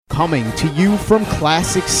Coming to you from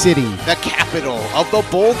Classic City, the capital of the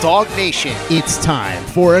Bulldog Nation. It's time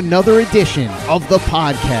for another edition of the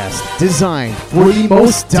podcast designed for the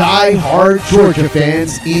most die-hard Georgia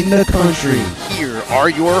fans in the country. Here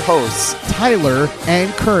are your hosts, Tyler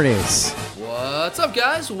and Curtis. What's up,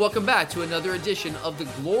 guys? Welcome back to another edition of the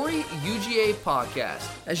Glory UGA podcast.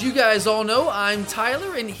 As you guys all know, I'm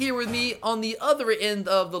Tyler, and here with me on the other end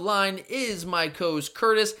of the line is my co-host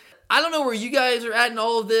Curtis. I don't know where you guys are at in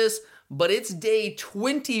all of this, but it's day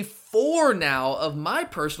 24 now of my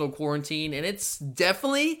personal quarantine, and it's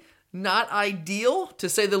definitely not ideal, to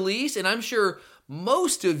say the least. And I'm sure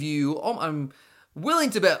most of you, I'm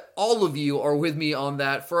willing to bet all of you are with me on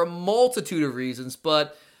that for a multitude of reasons,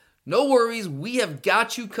 but no worries, we have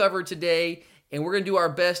got you covered today, and we're going to do our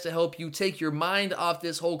best to help you take your mind off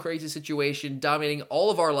this whole crazy situation dominating all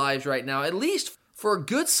of our lives right now, at least for a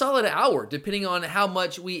good solid hour, depending on how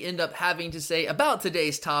much we end up having to say about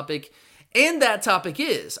today's topic. And that topic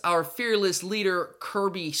is our fearless leader,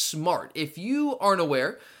 Kirby Smart. If you aren't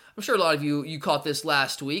aware, I'm sure a lot of you caught this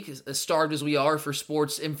last week, as starved as we are for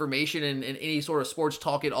sports information and any sort of sports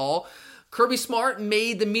talk at all. Kirby Smart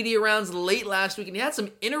made the media rounds late last week, and he had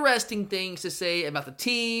some interesting things to say about the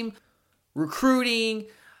team, recruiting,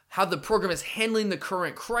 how the program is handling the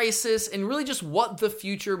current crisis, and really just what the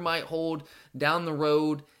future might hold down the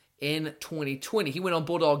road in 2020. He went on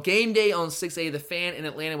Bulldog Game Day on 680 The Fan in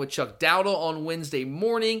Atlanta with Chuck Dowdle on Wednesday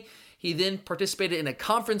morning. He then participated in a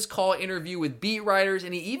conference call interview with beat writers,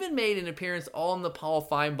 and he even made an appearance on the Paul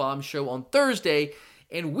Feinbaum show on Thursday.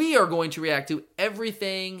 And we are going to react to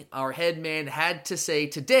everything our head man had to say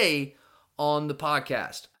today on the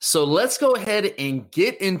podcast. So let's go ahead and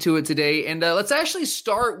get into it today. And let's actually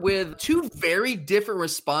start with two very different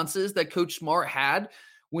responses that Coach Smart had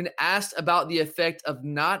when asked about the effect of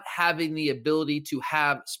not having the ability to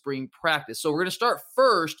have spring practice. So we're going to start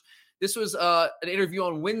first. This was an interview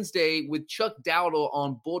on Wednesday with Chuck Dowdle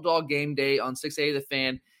on Bulldog Game Day on 680 The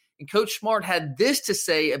Fan. And Coach Smart had this to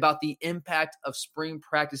say about the impact of spring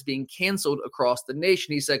practice being canceled across the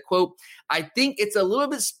nation. He said, quote, "I think it's a little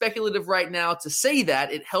bit speculative right now to say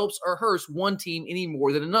that it helps or hurts one team any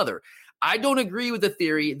more than another. I don't agree with the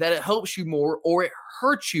theory that it helps you more or it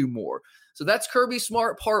hurts you more." So that's Kirby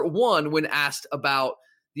Smart part one when asked about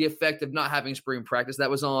the effect of not having spring practice.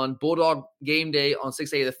 That was on Bulldog Game Day on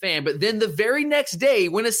 680 The Fan. But then the very next day,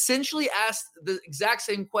 when essentially asked the exact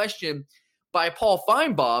same question by Paul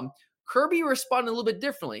Feinbaum, Kirby responded a little bit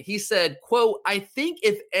differently. He said, quote, "I think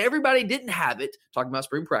if everybody didn't have it," talking about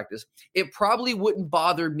spring practice, "it probably wouldn't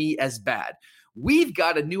bother me as bad. We've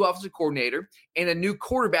got a new offensive coordinator and a new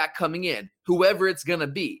quarterback coming in, whoever it's going to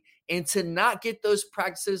be. And to not get those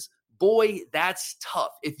practices, boy, that's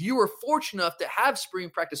tough. If you were fortunate enough to have spring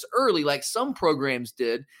practice early, like some programs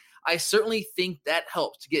did, I certainly think that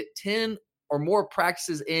helps. To get 10 or more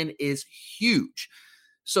practices in is huge."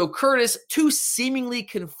 So, Curtis, two seemingly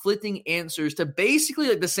conflicting answers to basically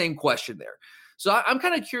like the same question there. So I'm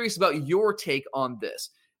kind of curious about your take on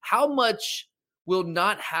this. How much will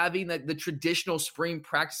not having the traditional spring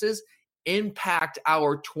practices impact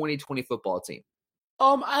our 2020 football team?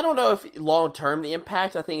 I don't know if long-term the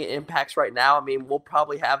impact. I think it impacts right now. I mean, we'll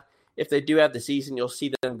probably have, if they do have the season, you'll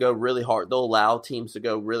see them go really hard. They'll allow teams to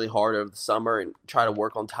go really hard over the summer and try to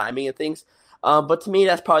work on timing and things. But to me,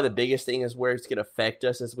 that's probably the biggest thing is where it's going to affect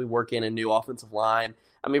us as we work in a new offensive line.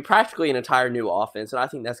 I mean, practically an entire new offense, and I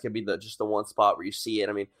think that's going to be just the one spot where you see it.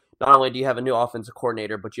 I mean, not only do you have a new offensive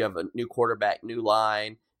coordinator, but you have a new quarterback, new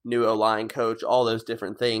line, new O-line coach, all those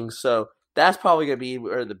different things. So that's probably going to be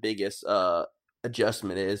where the biggest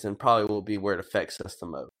adjustment is, and probably will be where it affects us the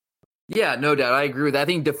most. Yeah, no doubt. I agree with that. I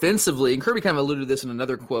think defensively, and Kirby kind of alluded to this in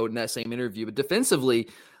another quote in that same interview, but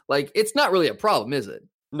defensively, it's not really a problem, is it?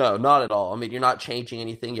 No, not at all. I mean, you're not changing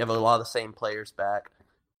anything. You have a lot of the same players back.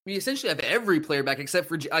 We essentially have every player back except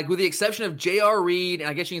for, with the exception of J.R. Reed, and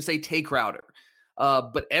I guess you can say Tay Crowder.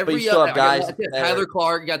 But every you still have guys Tyler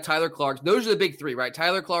Clark, you got Tyler Clark. Those are the big three, right?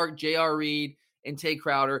 Tyler Clark, J.R. Reed, and Tay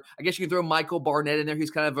Crowder. I guess you can throw Michael Barnett in there. He's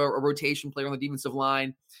kind of a rotation player on the defensive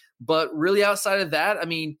line. But really outside of that, I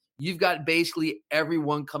mean, you've got basically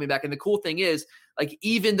everyone coming back. And the cool thing is,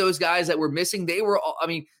 even those guys that were missing, they were all,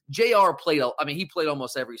 JR played, he played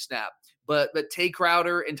almost every snap. But Tay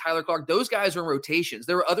Crowder and Tyler Clark, those guys are in rotations.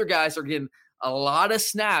 There were other guys that are getting a lot of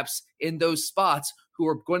snaps in those spots who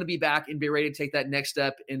are going to be back and be ready to take that next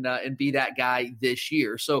step and be that guy this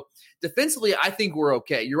year. So defensively, I think we're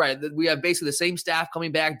okay. You're right. We have basically the same staff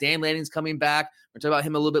coming back. Dan Lanning's coming back. We're talking about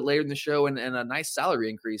him a little bit later in the show, and a nice salary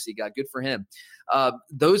increase he got. Good for him.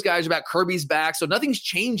 Those guys are back. Kirby's back. So nothing's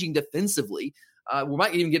changing defensively. We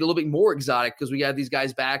might even get a little bit more exotic because we have these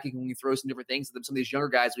guys back and we throw some different things at them. Some of these younger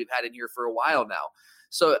guys we've had in here for a while now.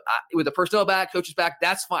 So with the personnel back, coaches back,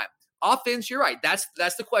 that's fine. Offense, you're right. That's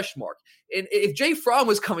the question mark. And if Jay Fromm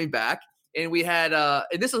was coming back and we had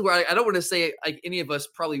and this is where I don't want to say like any of us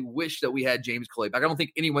probably wish that we had James Coley back. I don't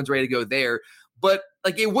think anyone's ready to go there. But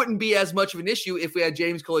like it wouldn't be as much of an issue if we had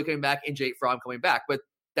James Coley coming back and Jake Fromm coming back. But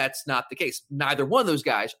that's not the case. Neither one of those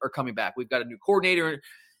guys are coming back. We've got a new coordinator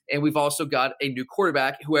and we've also got a new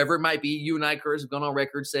quarterback, whoever it might be. You and I, Curtis, have gone on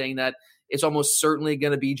record saying that it's almost certainly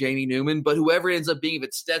going to be Jamie Newman. But whoever it ends up being, if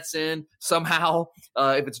it's Stetson somehow,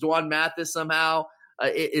 if it's Dwan Mathis somehow,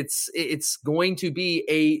 it's going to be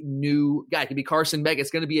a new guy. It could be Carson Beck.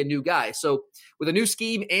 It's going to be a new guy. So with a new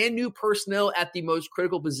scheme and new personnel at the most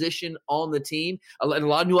critical position on the team, and a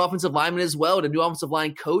lot of new offensive linemen as well, and a new offensive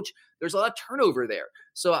line coach, there's a lot of turnover there.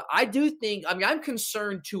 So I do think, I'm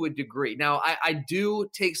concerned to a degree. Now, I do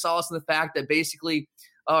take solace in the fact that basically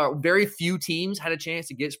very few teams had a chance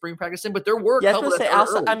to get spring practice in, but there were a couple that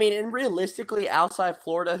outside, and realistically, outside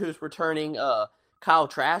Florida, who's returning Kyle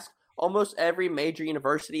Trask, almost every major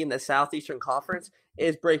university in the Southeastern Conference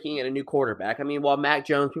is breaking in a new quarterback. I mean, while Mac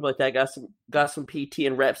Jones, people like that got some PT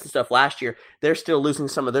and reps and stuff last year, they're still losing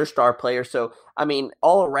some of their star players. So, I mean,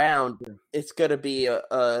 all around, it's going to be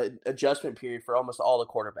a adjustment period for almost all the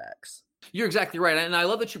quarterbacks. You're exactly right. And I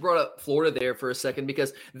love that you brought up Florida there for a second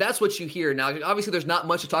because that's what you hear. Now, obviously, there's not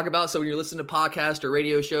much to talk about. So when you're listening to podcasts or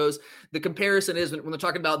radio shows, the comparison is when they're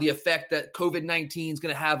talking about the effect that COVID-19 is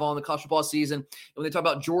going to have on the college football season. And when they talk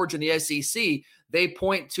about Georgia and the SEC, they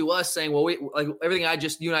point to us saying, well, like everything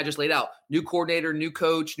you and I just laid out, new coordinator, new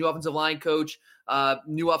coach, new offensive line coach,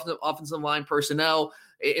 new offensive line personnel.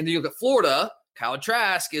 And then you look at Florida. Kyle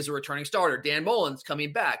Trask is a returning starter. Dan Mullen's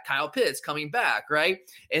coming back. Kyle Pitts coming back, right?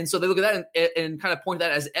 And so they look at that and kind of point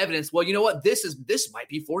that as evidence. Well, you know what? This might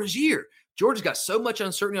be Florida's year. Georgia's got so much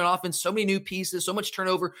uncertainty on offense, so many new pieces, so much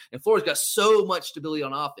turnover, and Florida's got so much stability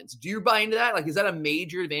on offense. Do you buy into that? Like, is that a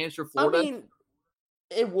major advantage for Florida? I mean,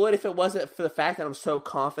 it would if it wasn't for the fact that I'm so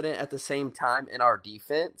confident at the same time in our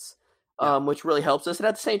defense, which really helps us. And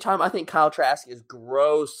at the same time, I think Kyle Trask is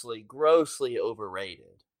grossly overrated.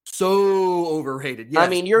 So overrated. Yes. I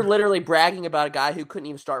mean, you're literally bragging about a guy who couldn't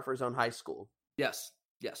even start for his own high school. Yes,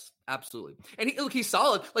 absolutely. And he's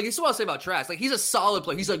solid. Like, this is what I'll say about Trask. Like, he's a solid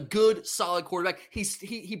player. He's a good, solid quarterback.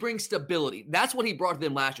 He brings stability. That's what he brought to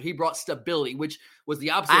them last year. He brought stability, which was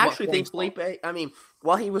the opposite. I actually think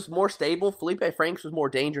while he was more stable, Felipe Franks was more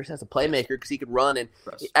dangerous as a playmaker because he could run and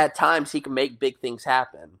at times he could make big things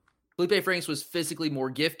happen. Felipe Franks was physically more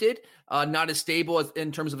gifted, not as stable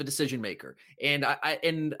in terms of a decision maker. And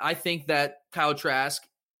I think that Kyle Trask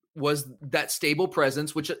was that stable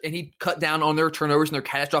presence, and he cut down on their turnovers and their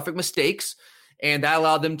catastrophic mistakes, and that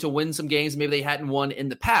allowed them to win some games maybe they hadn't won in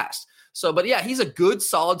the past. So, but yeah, he's a good,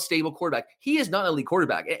 solid, stable quarterback. He is not an elite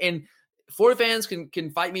quarterback. And Florida fans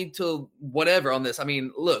can fight me to whatever on this. I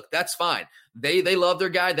mean, look, that's fine. They love their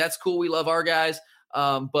guy. That's cool. We love our guys.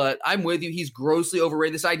 But I'm with you. He's grossly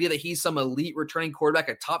overrated. This idea that he's some elite returning quarterback,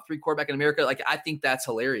 a top 3 quarterback in America, like, I think that's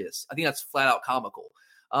hilarious. I think that's flat out comical.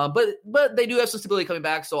 But they do have some stability coming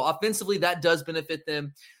back. So offensively, that does benefit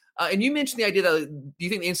them. And you mentioned the idea that, do you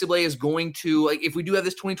think the NCAA is going to, like, if we do have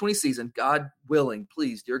this 2020 season, God willing,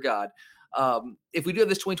 please, dear God, if we do have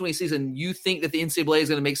this 2020 season, you think that the NCAA is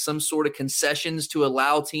going to make some sort of concessions to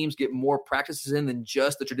allow teams get more practices in than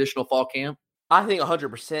just the traditional fall camp? I think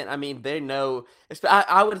 100%. I mean, they know.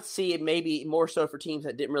 I would see it maybe more so for teams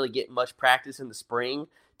that didn't really get much practice in the spring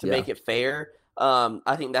to make it fair.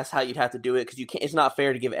 I think that's how you'd have to do it because you can't. It's not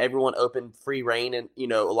fair to give everyone open free reign and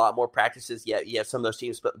a lot more practices. Yet you have some of those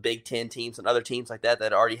teams, but Big Ten teams and other teams like that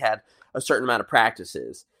already had a certain amount of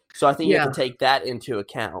practices. So I think you have to take that into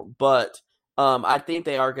account. But I think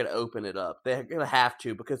they are going to open it up. They're going to have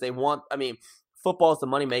to because they want. I mean, football is the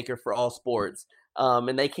moneymaker for all sports.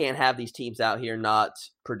 And they can't have these teams out here not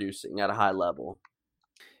producing at a high level.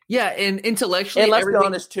 Yeah, and intellectually, and let's be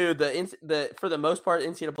honest too. The for the most part,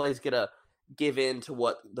 NCAA is gonna give in to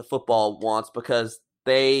what the football wants because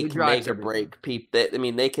they can make or break people. I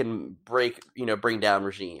mean, they can bring down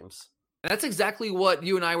regimes. That's exactly what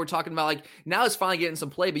you and I were talking about. Like, now it's finally getting some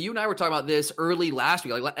play, but you and I were talking about this early last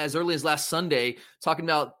week, like as early as last Sunday, talking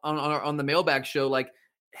about on the mailbag show, like,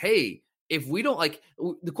 hey. If we don't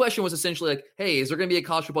the question was essentially like, hey, is there going to be a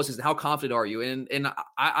college football season? How confident are you? And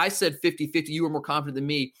I said 50-50. You were more confident than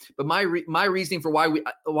me. But my reasoning for why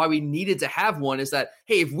we needed to have one is that,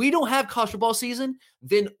 hey, if we don't have college football season,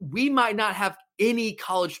 then we might not have any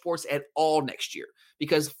college sports at all next year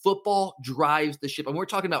because football drives the ship. And we're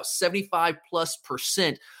talking about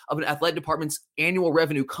 75+% of an athletic department's annual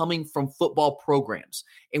revenue coming from football programs.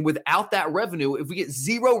 And without that revenue, if we get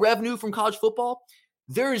zero revenue from college football,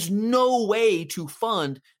 there is no way to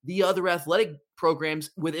fund the other athletic programs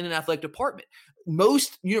within an athletic department.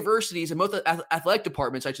 Most universities and most athletic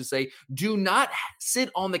departments, I should say, do not sit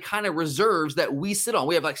on the kind of reserves that we sit on.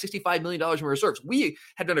 We have like $65 million in reserves. We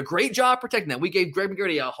have done a great job protecting that. We gave Greg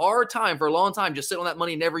McGrady a hard time for a long time, just sitting on that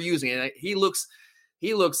money, never using it. And he looks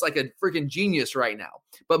like a freaking genius right now.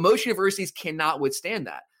 But most universities cannot withstand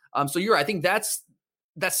that. So you're right. I think that's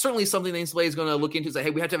certainly something the NCAA is going to look into. Say, hey,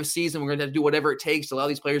 we have to have a season. We're going to have to do whatever it takes to allow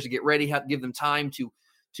these players to get ready, give them time to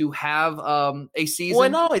have a season. Well,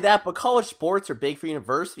 not only that, but college sports are big for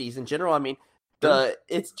universities in general. I mean,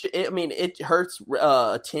 it hurts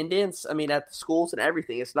attendance. I mean, at the schools and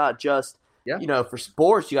everything. It's not just for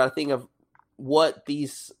sports. You got to think of what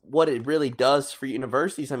it really does for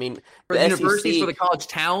universities. I mean, for the universities, for the college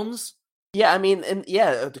towns. Yeah, I mean, and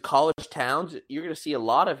the college towns, you're going to see a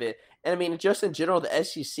lot of it. And I mean, just in general, the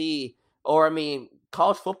SEC, or I mean,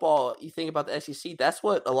 college football, you think about the SEC, that's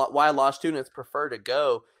why a lot of students prefer to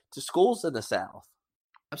go to schools in the South.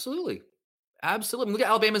 Absolutely. Look at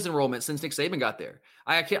Alabama's enrollment since Nick Saban got there.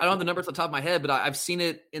 I don't have the numbers off the top of my head, but I've seen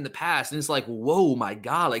it in the past, and it's like, whoa, my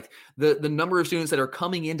God! Like the number of students that are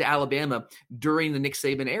coming into Alabama during the Nick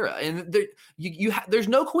Saban era, and there's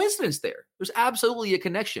no coincidence there. There's absolutely a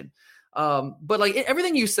connection. But like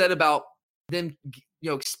everything you said about them,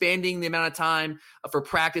 expanding the amount of time for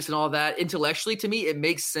practice and all that, intellectually, to me, it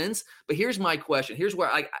makes sense. But here's my question. Here's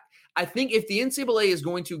where I think if the NCAA is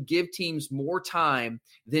going to give teams more time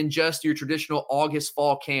than just your traditional August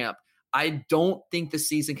fall camp, I don't think the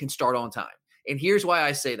season can start on time. And here's why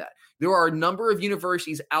I say that. There are a number of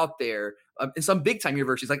universities out there, and some big-time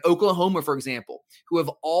universities like Oklahoma, for example, who have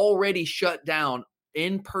already shut down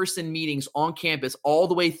in-person meetings on campus all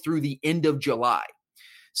the way through the end of July.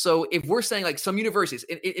 So if we're saying like some universities,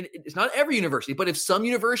 it's not every university, but if some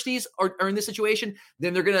universities are in this situation,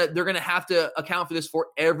 then they're gonna have to account for this for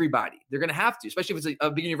everybody. They're gonna have to, especially if it's a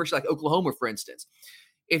big university like Oklahoma, for instance.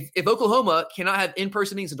 If Oklahoma cannot have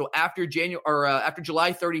in-person meetings until after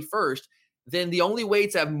July 31st, then the only way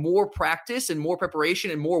to have more practice and more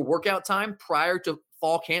preparation and more workout time prior to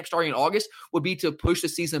fall camp starting in August would be to push the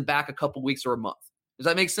season back a couple weeks or a month. Does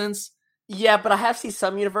that make sense? Yeah, but I have seen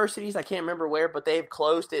some universities, I can't remember where, but they've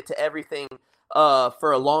closed it to everything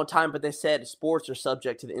for a long time, but they said sports are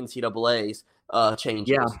subject to the NCAA's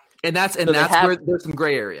changes. Yeah, and that's where there's some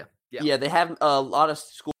gray area. Yeah, they have a lot of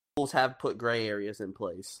schools have put gray areas in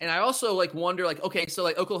place. And I also wonder, okay, so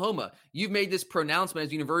Oklahoma, you've made this pronouncement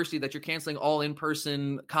as a university that you're canceling all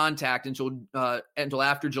in-person contact until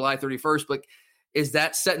after July 31st, but is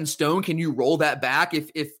that set in stone? Can you roll that back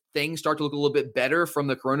if things start to look a little bit better from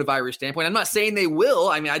the coronavirus standpoint? I'm not saying they will.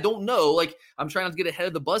 I mean, I don't know. I'm trying not to get ahead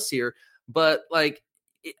of the bus here, but I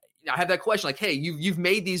have that question. Hey, you've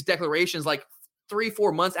made these declarations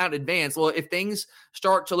 3-4 months out in advance. Well, if things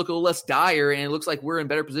start to look a little less dire and it looks like we're in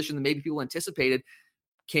better position than maybe people anticipated,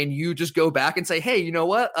 can you just go back and say, hey, you know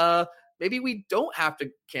what? Maybe we don't have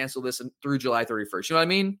to cancel this through July 31st. You know what I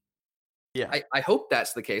mean? Yeah, I hope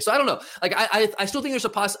that's the case. So I don't know. I still think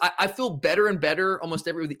there's I feel better and better almost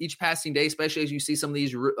each passing day, especially as you see some of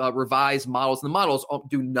these revised models. And the models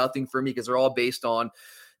do nothing for me because they're all based on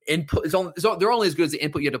input. They're only as good as the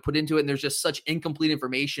input you have to put into it. And there's just such incomplete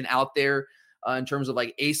information out there in terms of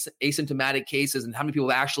asymptomatic cases and how many people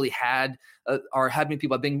have actually had or how many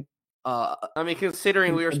people have been. I mean,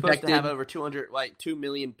 considering we were supposed to have over 2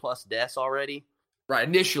 million plus deaths already. Right.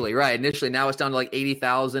 Initially. Now it's down to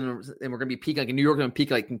 80,000, and we're going to be peaking in New York, going to peak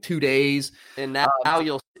in 2 days. And now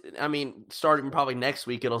starting probably next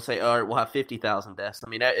week, it'll say, all right, we'll have 50,000 deaths. I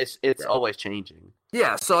mean, it's always changing.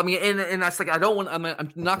 Yeah. So, I mean, and that's I don't want, I'm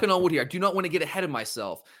knocking on wood here. I do not want to get ahead of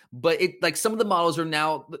myself, but some of the models are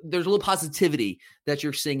now, there's a little positivity that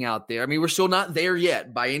you're seeing out there. I mean, we're still not there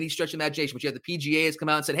yet by any stretch of imagination, but you have the PGA has come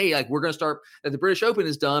out and said, hey, we're going to start, the British Open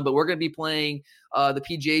is done, but we're going to be playing the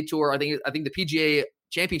PGA Tour. I think the PGA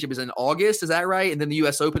Championship is in August. Is that right? And then the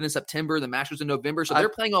U.S. Open in September, the Masters in November. So they're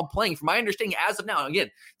planning on playing, from my understanding as of now. Again,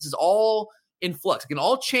 this is all in flux. It can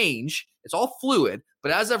all change. It's all fluid.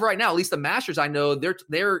 But as of right now, at least the Masters, I know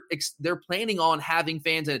they're planning on having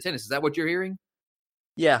fans in attendance. Is that what you're hearing?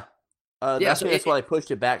 Yeah. That's why they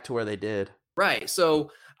pushed it back to where they did. Right.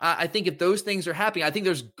 So I think if those things are happening,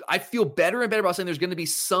 I feel better and better about saying there's going to be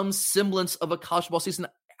some semblance of a college football season.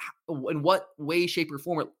 In what way, shape, or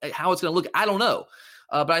form, how it's going to look, I don't know.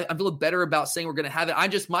 but I'm feeling better about saying we're going to have it. I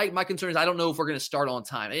just my concern is I don't know if we're going to start on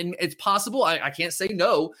time, and it's possible. I can't say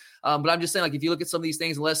no, but I'm just saying, like, if you look at some of these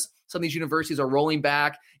things, unless some of these universities are rolling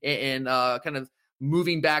back and kind of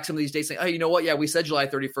moving back some of these dates, saying, oh, you know what? Yeah, we said July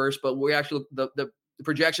 31st, but we actually the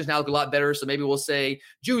projections now look a lot better. So maybe we'll say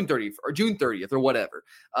June 30th or June 30th or whatever.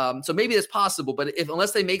 So maybe that's possible, but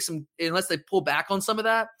unless they pull back on some of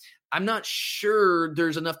that, I'm not sure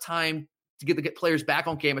there's enough time to get players back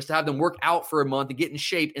on campus, to have them work out for a month and get in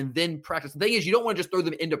shape and then practice. The thing is, you don't want to just throw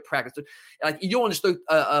them into practice. Like, you don't want to just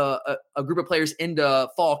throw a group of players into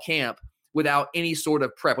fall camp without any sort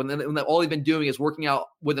of prep. When all they've been doing is working out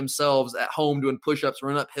with themselves at home, doing push-ups,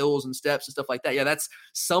 running up hills and steps and stuff like that. Yeah, that's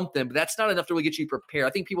something, but that's not enough to really get you prepared. I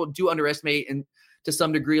think people do underestimate, and to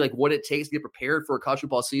some degree, like, what it takes to get prepared for a college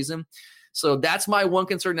football season. So that's my one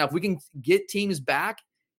concern. Now, if we can get teams back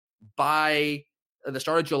by the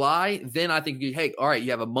start of July, then I think, hey, all right,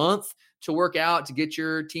 you have a month to work out, to get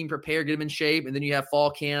your team prepared, get them in shape, and then you have fall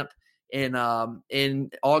camp in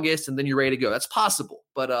August, and then you're ready to go. That's possible,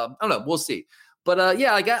 but I don't know. We'll see. But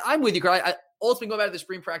yeah, like, I'm with you, Carl. I ultimately, go back to the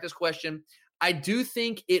spring practice question. I do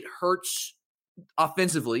think it hurts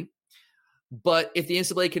offensively, but if the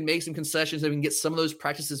NCAA can make some concessions and we can get some of those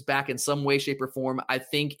practices back in some way, shape, or form, I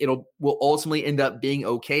think will ultimately end up being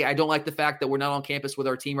okay. I don't like the fact that we're not on campus with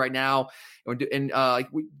our team right now, and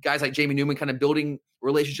guys like Jamie Newman kind of building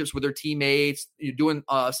relationships with their teammates, doing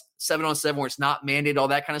 7-on-7 where it's not mandated, all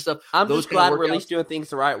that kind of stuff. I'm just glad we're at least doing things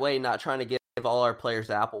the right way, not trying to give all our players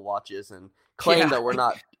Apple Watches and claim that we're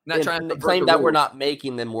not claim that we're not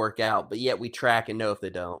making them work out, but yet we track and know if they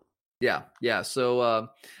don't. Yeah. So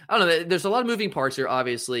I don't know. There's a lot of moving parts here,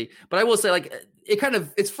 obviously, but I will say, like,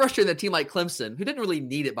 it's frustrating that a team like Clemson, who didn't really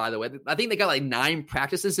need it, by the way. I think they got like 9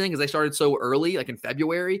 practices in because they started so early, like in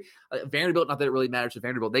February. Vanderbilt, not that it really matters to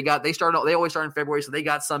Vanderbilt. They always start in February, so they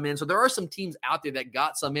got some in. So there are some teams out there that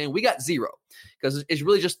got some in. We got 0 because it's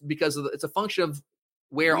really just because it's a function of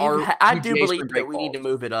where I do believe that we need to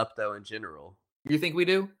move it up, though, in general. You think we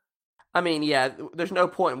do? I mean, yeah, there's no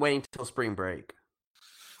point in waiting until spring break.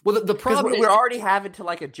 Well, the problem is we're already having to,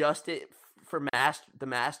 like, adjust it for the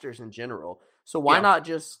Masters in general. So why not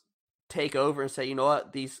just take over and say, you know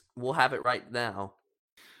what, we'll have it right now.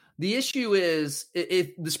 The issue is if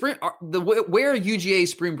where UGA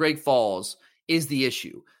spring break falls is the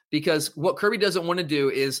issue, because what Kirby doesn't want to do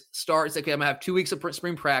is say, okay, I'm gonna have 2 weeks of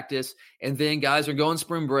spring practice, and then guys are going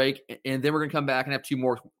spring break, and then we're gonna come back and have two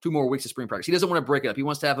more weeks of spring practice. He doesn't want to break it up. He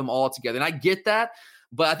wants to have them all together, and I get that.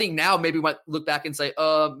 But I think now maybe we might look back and say,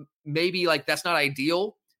 maybe, like, that's not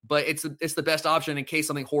ideal, but it's the best option in case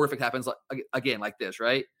something horrific happens like this,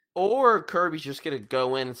 right? Or Kirby's just going to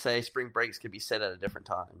go in and say spring breaks could be set at a different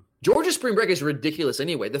time. Georgia's spring break is ridiculous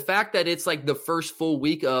anyway. The fact that it's like the first full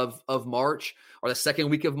week of March or the second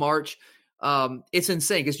week of March, it's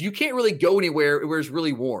insane because you can't really go anywhere where it's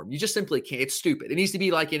really warm. You just simply can't. It's stupid. It needs to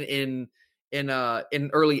be like in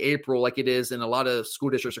early April, like it is in a lot of school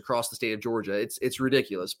districts across the state of Georgia. It's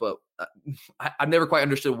ridiculous, but I've never quite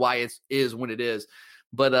understood why it is when it is.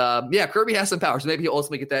 But yeah, Kirby has some power, so maybe he'll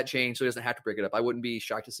ultimately get that changed so he doesn't have to break it up. I wouldn't be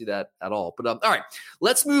shocked to see that at all. But all right,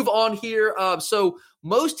 let's move on here. So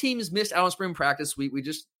most teams missed out on spring practice. We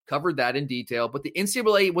just covered that in detail. But the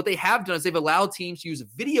NCAA, what they have done is they've allowed teams to use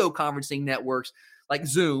video conferencing networks like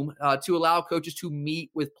Zoom to allow coaches to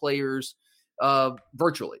meet with players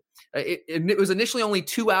virtually. It was initially only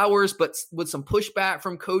 2 hours, but with some pushback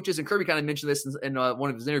from coaches, and Kirby kind of mentioned this in one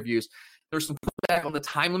of his interviews, there's some pushback on the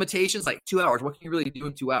time limitations, like 2 hours. What can you really do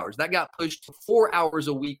in 2 hours? That got pushed to 4 hours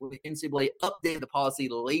a week when the NCAA updated the policy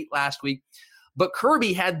late last week. But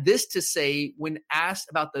Kirby had this to say when asked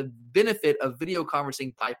about the benefit of video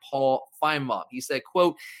conferencing by Paul Feinbaum. He said,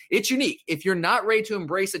 quote, "It's unique. If you're not ready to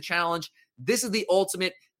embrace a challenge, this is the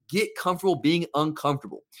ultimate. Get comfortable being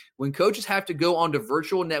uncomfortable. When coaches have to go onto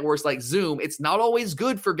virtual networks like Zoom, it's not always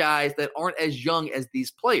good for guys that aren't as young as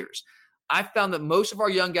these players. I found that most of our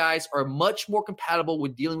young guys are much more compatible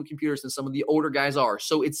with dealing with computers than some of the older guys are.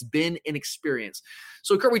 So it's been an experience."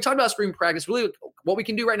 So, Kurt, we talked about spring practice. Really, what we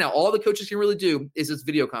can do right now, all the coaches can really do is this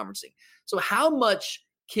video conferencing. So how much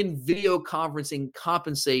can video conferencing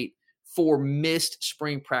compensate for missed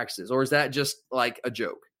spring practices? Or is that just like a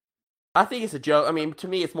joke? I think it's a joke. I mean, to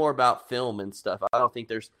me, it's more about film and stuff. I don't think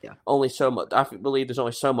there's only so much. I believe there's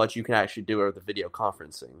only so much you can actually do over the video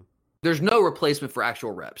conferencing. There's no replacement for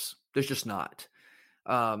actual reps. There's just not.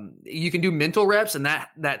 You can do mental reps, and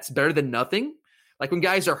that's better than nothing. Like when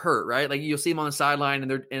guys are hurt, right? Like you'll see them on the sideline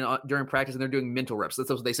and they're during practice and they're doing mental reps. That's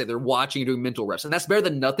what they say. They're watching and doing mental reps, and that's better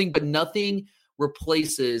than nothing. But nothing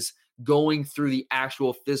replaces going through the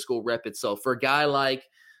actual physical rep itself. For a guy like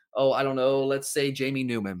I don't know, let's say Jamie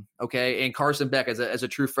Newman, okay, and Carson Beck as a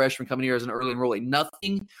true freshman coming here as an early enrollee.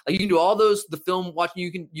 Nothing like you can do all those the film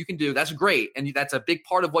watching you can do. That's great, and that's a big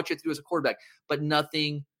part of what you have to do as a quarterback. But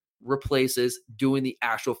nothing replaces doing the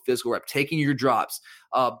actual physical rep, taking your drops,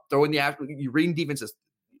 throwing the actual, you reading defenses,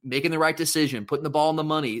 making the right decision, putting the ball on the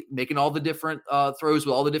money, making all the different throws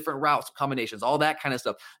with all the different routes, combinations, all that kind of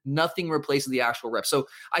stuff. Nothing replaces the actual rep. So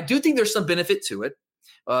I do think there's some benefit to it.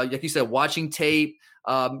 Like you said, watching tape,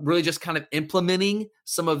 really just kind of implementing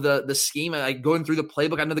some of the scheme, like going through the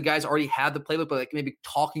playbook. I know the guys already have the playbook, but like maybe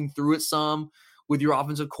talking through it some with your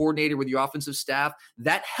offensive coordinator, with your offensive staff.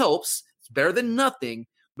 That helps. It's better than nothing,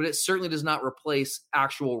 but it certainly does not replace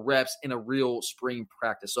actual reps in a real spring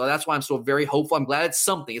practice. So that's why I'm still very hopeful. I'm glad it's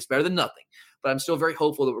something. It's better than nothing, but I'm still very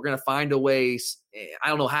hopeful that we're going to find a way, I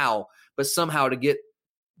don't know how, but somehow to get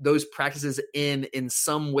those practices in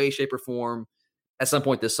some way, shape, or form at some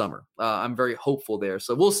point this summer. I'm very hopeful there.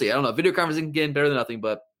 So we'll see. I don't know. Video conferencing, again, better than nothing,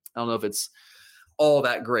 but I don't know if it's all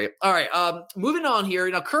that great. All right. Moving on here.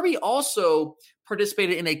 Now, Kirby also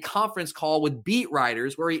participated in a conference call with beat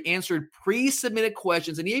writers where he answered pre-submitted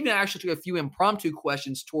questions, and he even actually took a few impromptu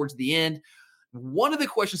questions towards the end. One of the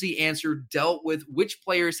questions he answered dealt with which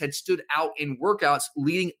players had stood out in workouts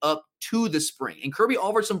leading up to the spring. And Kirby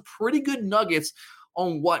offered some pretty good nuggets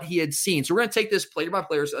on what he had seen. So we're going to take this player by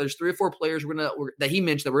player. So there's 3 or 4 players that he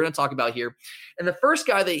mentioned that we're going to talk about here. And the first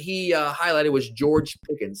guy that he highlighted was George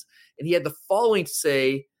Pickens. And he had the following to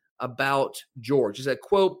say about George. He said,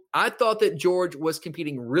 quote, "I thought that George was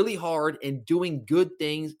competing really hard and doing good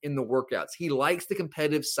things in the workouts. He likes the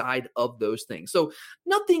competitive side of those things." So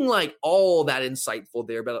nothing like all that insightful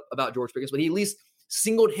there about George Pickens, but he at least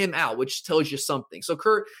singled him out, which tells you something. So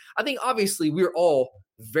Kurt, I think obviously we're all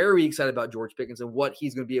very excited about George Pickens and what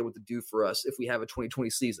he's going to be able to do for us if we have a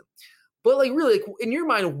 2020 season. But like really, like, in your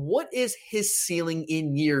mind, what is his ceiling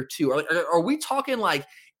in year 2? Are we talking like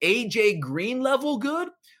AJ Green level good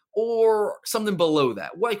or something below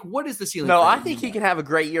that? Like, what is the ceiling? No, I think he can have a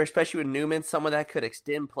great year, especially with Newman, someone that could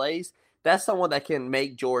extend plays. That's someone that can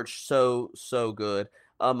make George so good,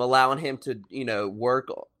 allowing him to, work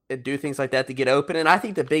and do things like that to get open. And I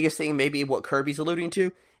think the biggest thing, maybe what Kirby's alluding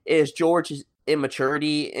to, is George's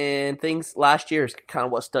immaturity and things last year is kind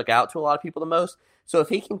of what stuck out to a lot of people the most. So if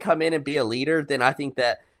he can come in and be a leader, then I think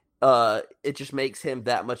that it just makes him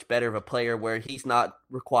that much better of a player where he's not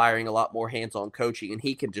requiring a lot more hands-on coaching and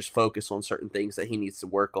he can just focus on certain things that he needs to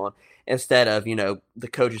work on instead of, the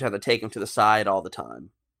coaches have to take him to the side all the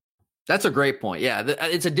time. That's a great point. Yeah,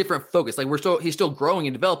 it's a different focus. Like he's still growing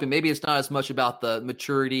and developing. Maybe it's not as much about the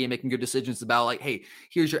maturity and making good decisions. It's about like, hey,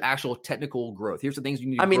 here's your actual technical growth. Here's the things you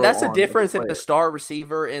need to grow that's on a difference in a star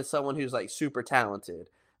receiver and someone who's like super talented.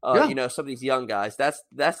 Some of these young guys,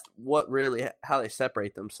 that's what really how they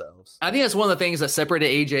separate themselves. I think that's one of the things that separated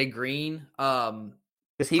AJ Green.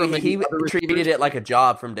 Because he treated it like a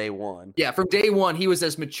job from day one. Yeah, from day one, he was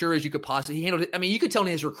as mature as you could possibly. He handled it. I mean, you could tell in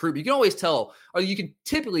his recruitment. You can always tell, or you can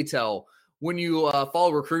typically tell when you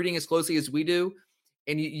follow recruiting as closely as we do,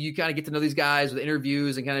 and you kind of get to know these guys with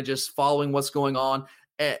interviews and kind of just following what's going on.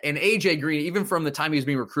 And AJ Green, even from the time he was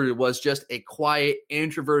being recruited, was just a quiet,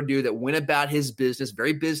 introverted dude that went about his business,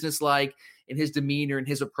 very businesslike in his demeanor and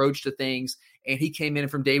his approach to things. And he came in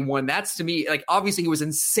from day one. That's, to me, like, obviously he was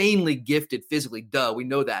insanely gifted physically. Duh, we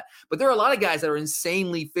know that. But there are a lot of guys that are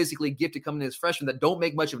insanely physically gifted coming in as freshmen that don't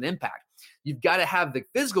make much of an impact. You've got to have the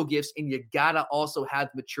physical gifts, and you got to also have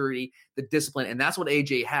the maturity, the discipline. And that's what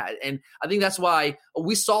AJ had. And I think that's why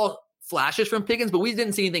we saw flashes from Pickens, but we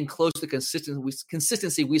didn't see anything close to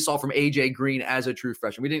consistency we saw from AJ Green as a true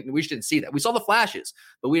freshman. We just didn't see that. We saw the flashes,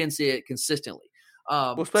 but we didn't see it consistently.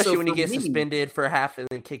 Especially when you get suspended for a half and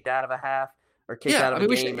then kicked out of a half or kicked out of a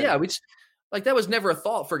game. That was never a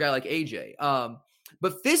thought for a guy like AJ.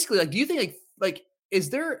 But physically, like, do you think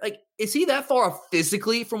is he that far off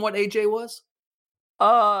physically from what AJ was?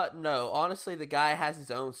 No, honestly, the guy has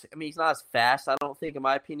his own. I mean, he's not as fast, I don't think, in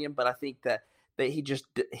my opinion, but I think that he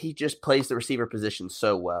just plays the receiver position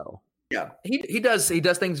so well. Yeah, he does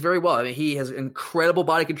things very well. I mean, he has incredible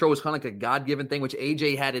body control. It's kind of like a God-given thing, which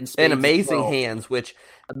AJ had in spades. And amazing hands, which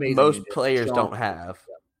most players don't have.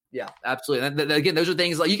 Yeah, absolutely. And again, those are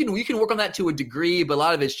things like you can work on that to a degree, but a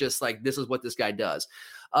lot of it's just like, this is what this guy does.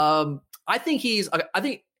 I think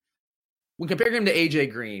when comparing him to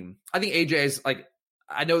AJ Green, I think AJ is like,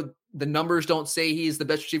 I know the numbers don't say he's the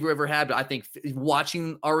best receiver we've ever had, but I think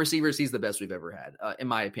watching our receivers, he's the best we've ever had, in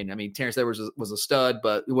my opinion. I mean, Terrence Edwards was a stud,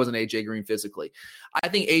 but it wasn't AJ Green physically. I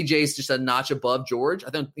think AJ is just a notch above George. I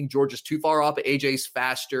don't think George is too far off, but AJ's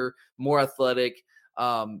faster, more athletic,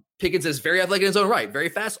 Pickens is very athletic in his own right, very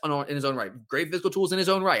fast in his own right, great physical tools in his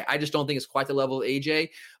own right. I just don't think it's quite the level of AJ,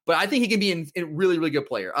 but I think he can be a really, really good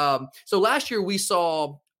player. So last year we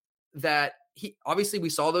saw that we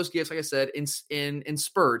saw those gifts, like I said, in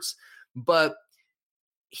spurts, but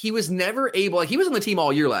he was never able, he was on the team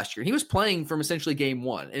all year last year. He was playing from essentially game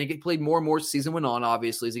one, and he played more and more as the season went on,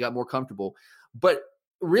 obviously, as he got more comfortable. But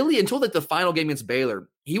really, until the final game against Baylor,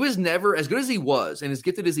 he was never, as good as he was and as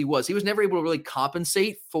gifted as he was never able to really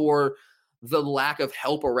compensate for the lack of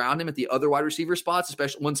help around him at the other wide receiver spots,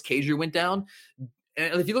 especially once Cager went down.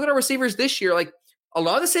 And if you look at our receivers this year, like, a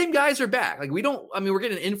lot of the same guys are back. Like, we're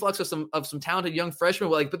getting an influx of some talented young freshmen,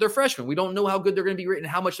 but they're freshmen. We don't know how good they're going to be and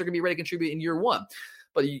how much they're going to be ready to contribute in year one.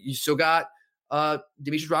 But you still got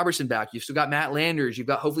Demetrius Robertson back. You've still got Matt Landers. You've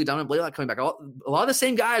got hopefully Donovan Blaylock coming back. A lot of the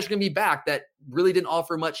same guys are going to be back that really didn't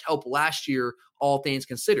offer much help last year, all things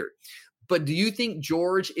considered. But do you think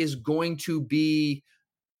George is going to be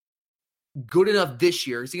good enough this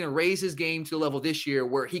year? Is he going to raise his game to the level this year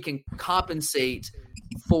where he can compensate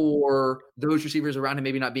for those receivers around him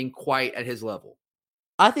maybe not being quite at his level?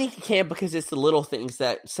 I think he can, because it's the little things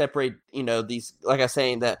that separate, these, like I was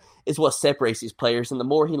saying, that is what separates these players. And the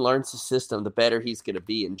more he learns the system, the better he's going to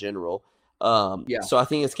be in general. So I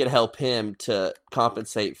think it's going to help him to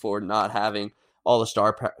compensate for not having all the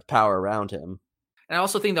star power around him. And I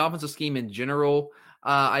also think the offensive scheme in general,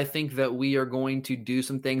 I think that we are going to do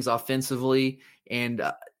some things offensively, and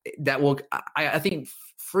that will, I think,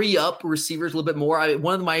 free up receivers a little bit more.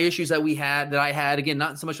 One of my issues that I had, again,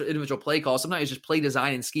 not so much individual play calls, sometimes just play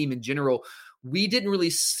design and scheme in general. We didn't really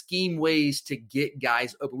scheme ways to get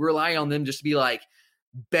guys open. We're relying on them just to be like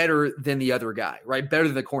better than the other guy, right? Better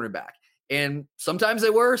than the cornerback. And sometimes they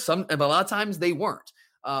were, but a lot of times they weren't.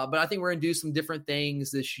 But I think we're going to do some different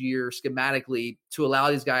things this year schematically to allow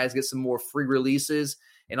these guys to get some more free releases.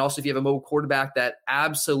 And also, if you have a mobile quarterback, that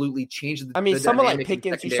absolutely changes the someone like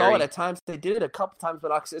Pickens, you saw it at times. They did it a couple times, but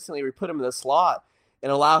not consistently. We put him in the slot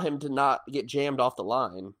and allow him to not get jammed off the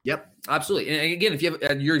line. Yep, absolutely. And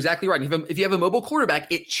again, you're exactly right. If you have a mobile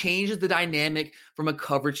quarterback, it changes the dynamic from a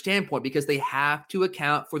coverage standpoint, because they have to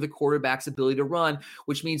account for the quarterback's ability to run,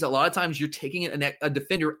 which means a lot of times you're taking a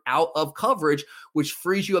defender out of coverage, which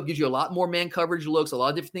frees you up, gives you a lot more man coverage looks, a lot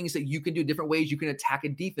of different things that you can do, different ways you can attack a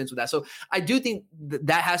defense with that. So I do think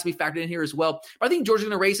that has to be factored in here as well. But I think Georgia's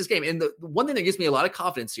going to raise this game. And the one thing that gives me a lot of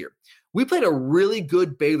confidence here, we played a really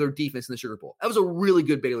good Baylor defense in the Sugar Bowl. That was a really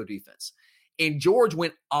good Baylor defense. And George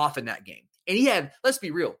went off in that game. And he had, let's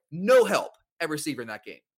be real, no help at receiver in that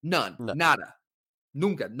game. None. No. Nada.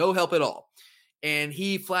 Nunca. No help at all. And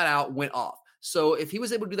he flat out went off. So if he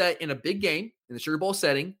was able to do that in a big game, in the Sugar Bowl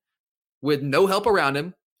setting, with no help around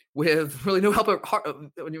him, with really no help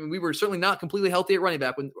we were certainly not completely healthy at running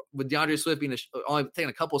back with DeAndre Swift only taking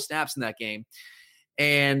a couple of snaps in that game,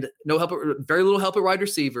 and no help, very little help at wide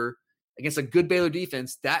receiver against a good Baylor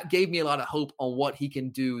defense, that gave me a lot of hope on what he can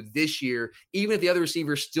do this year, even if the other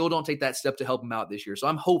receivers still don't take that step to help him out this year. So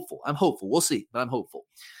I'm hopeful. We'll see, but I'm hopeful.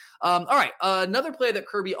 All right. Another player that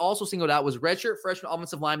Kirby also singled out was redshirt freshman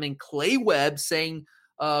offensive lineman Clay Webb, saying,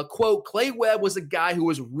 quote, Clay Webb was a guy who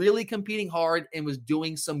was really competing hard and was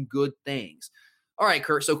doing some good things. All right,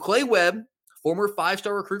 Kurt. So Clay Webb, former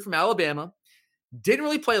 5-star recruit from Alabama, didn't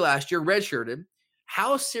really play last year, redshirted.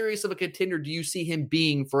 How serious of a contender do you see him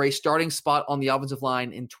being for a starting spot on the offensive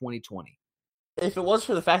line in 2020? If it was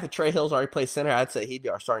for the fact that Trey Hill's already played center, I'd say he'd be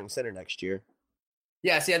our starting center next year.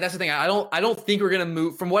 Yeah, see, that's the thing. I don't think we're going to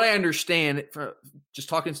move. From what I understand, from just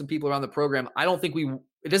talking to some people around the program, I don't think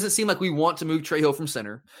it doesn't seem like we want to move Trey Hill from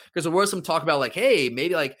center, because there was some talk about like, hey,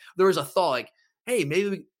 maybe like there was a thought like, hey,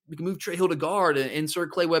 maybe we can move Trey Hill to guard and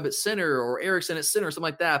insert Clay Webb at center or Erickson at center or something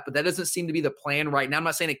like that. But that doesn't seem to be the plan right now. I'm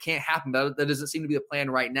not saying it can't happen, but that doesn't seem to be the plan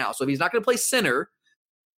right now. So if he's not going to play center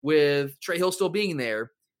with Trey Hill still being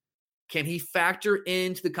there, can he factor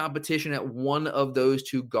into the competition at one of those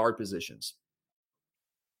two guard positions?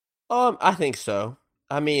 I think so.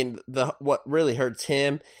 I mean, what really hurts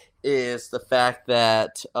him is the fact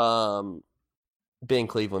that Ben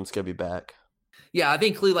Cleveland's going to be back. Yeah, I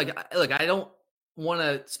think Cleveland, I don't want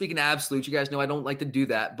to speak in absolute. You guys know I don't like to do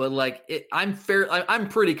that, but I'm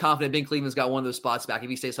pretty confident Ben Cleveland's got one of those spots back if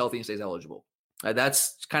he stays healthy and stays eligible.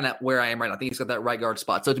 That's kind of where I am right now. I think he's got that right guard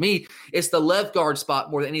spot. So to me, it's the left guard spot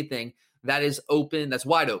more than anything that is open, that's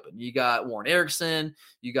wide open. You got Warren Erickson.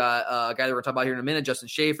 You got a guy that we're talking about here in a minute, Justin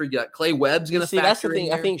Schaefer. You got Clay Webb's going to factor that's the thing. in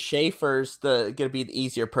there. I think Schaefer's going to be the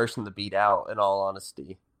easier person to beat out, in all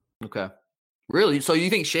honesty. Okay. Really? So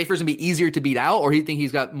you think Schaefer's going to be easier to beat out, or do you think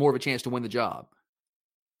he's got more of a chance to win the job?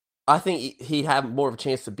 I think he'd have more of a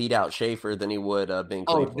chance to beat out Schaefer than he would Ben Cleveland.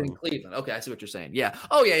 Oh, Ben Cleveland. Okay, I see what you're saying. Yeah.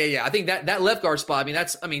 Oh, yeah. I think that left guard spot.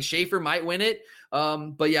 I mean, Schaefer might win it.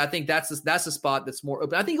 But yeah, I think that's the spot that's more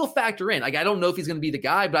open. I think he'll factor in. Like, I don't know if he's going to be the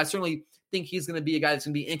guy, but I certainly think he's going to be a guy that's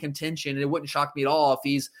going to be in contention. And it wouldn't shock me at all if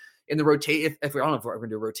he's in the rotate. If I don't know if we're going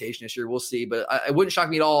to do a rotation this year, we'll see. But it wouldn't shock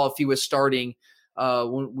me at all if he was starting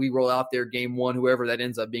when we roll out there game one, whoever that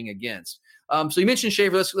ends up being against. So you mentioned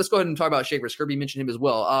Schaefer. Let's go ahead and talk about Schaefer. Kirby mentioned him as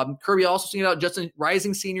well. Kirby also singled out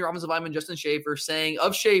rising senior offensive lineman Justin Schaefer, saying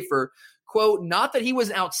of Schaefer, quote, not that he was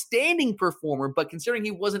an outstanding performer, but considering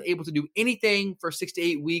he wasn't able to do anything for 6 to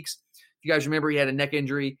 8 weeks. If you guys remember, he had a neck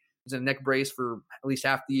injury. He was in a neck brace for at least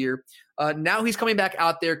half the year. Now he's coming back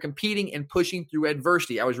out there competing and pushing through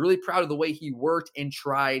adversity. I was really proud of the way he worked and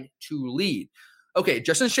tried to lead. Okay,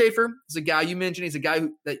 Justin Schaefer is a guy you mentioned. He's a guy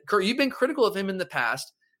Kurt, you've been critical of him in the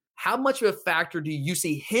past. How much of a factor do you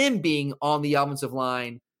see him being on the offensive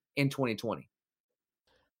line in 2020?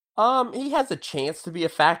 He has a chance to be a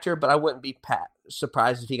factor, but I wouldn't be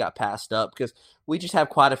surprised if he got passed up because we just have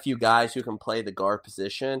quite a few guys who can play the guard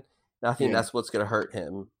position, and I think that's what's going to hurt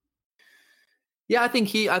him. Yeah, I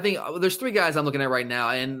think there's 3 guys I'm looking at right now,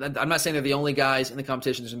 and I'm not saying they're the only guys in the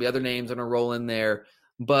competition. There's going to be other names that are going to roll in there,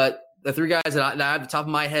 but the 3 guys that I have at the top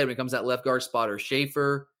of my head when it comes to that left guard spot are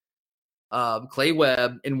Schaefer, Clay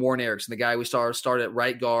Webb, and Warren Erickson, the guy we start at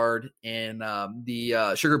right guard and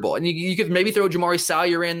the Sugar Bowl. And you could maybe throw Jamari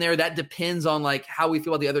Salyer in there. That depends on like how we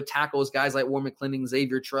feel about the other tackles, guys like Warren McClendon,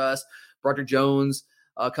 Xavier Truss, Broderick Jones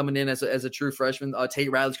coming in as a true freshman, Tate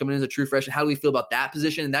Ratledge coming in as a true freshman. How do we feel about that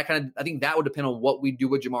position? And I think that would depend on what we do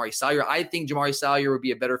with Jamari Salyer. I think Jamari Salyer would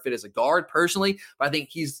be a better fit as a guard personally, but I think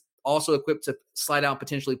he's also equipped to slide out and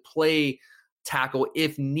potentially play tackle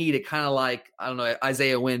if needed, kind of like, I don't know,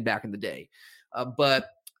 Isaiah Wynn back in the day. But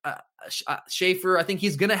Schaefer, I think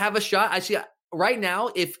he's going to have a shot. Actually, right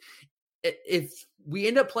now, if we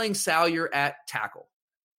end up playing Salyer at tackle,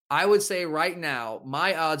 I would say right now,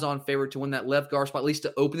 my odds on favorite to win that left guard spot, at least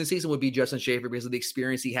to open the season, would be Justin Schaefer because of the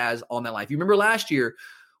experience he has on that line. If you remember last year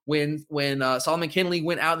when Solomon Kinley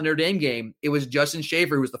went out in the Notre Dame game, it was Justin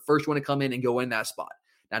Schaefer who was the first one to come in and go in that spot.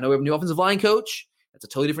 Now, I know we have a new offensive line coach. That's a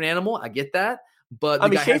totally different animal. I get that. But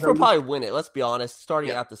Schaefer will probably win it. Let's be honest.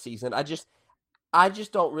 Starting out the season, I just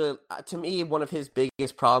don't really. To me, one of his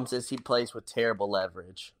biggest problems is he plays with terrible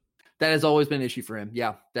leverage. That has always been an issue for him.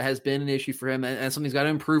 Yeah, that has been an issue for him, and something he's got to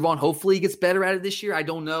improve on. Hopefully, he gets better at it this year. I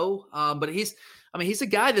don't know, but he's a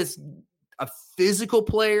guy that's a physical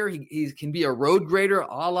player. He can be a road grader,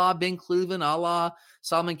 a la Ben Cleveland, a la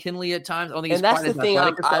Solomon Kinley at times. I don't think and that's the thing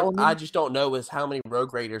I just don't know is how many road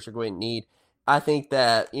graders are going to need. I think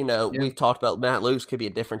that, we've talked about Matt Luce could be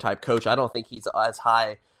a different type coach. I don't think he's as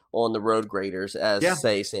high on the road graders as,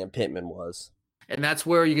 say, Sam Pittman was. And that's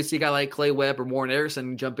where you can see a guy like Clay Webb or Warren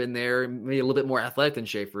Erickson jump in there, maybe a little bit more athletic than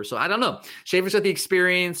Schaefer. So I don't know. Schaefer's got the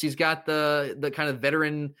experience. He's got the kind of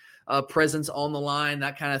veteran presence on the line,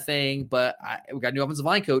 that kind of thing. But we got a new offensive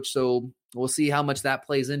line coach, so we'll see how much that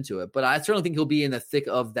plays into it. But I certainly think he'll be in the thick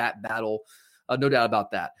of that battle. No doubt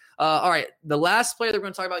about that. All right, the last player that we're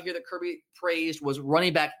going to talk about here that Kirby praised was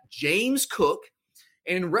running back James Cook.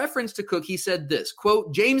 And in reference to Cook, he said this,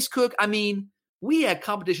 quote, James Cook, we had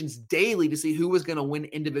competitions daily to see who was going to win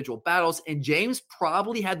individual battles, and James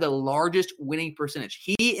probably had the largest winning percentage.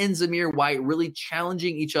 He and Zamir White really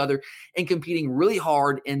challenging each other and competing really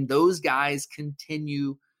hard, and those guys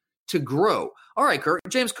continue to grow. All right, Kurt,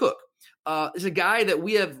 James Cook. Is a guy that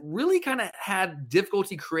we have really kind of had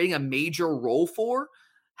difficulty creating a major role for.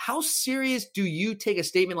 How serious do you take a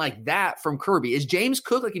statement like that from Kirby? Is James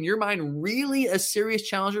Cook, like in your mind, really a serious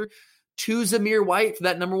challenger to Zamir White for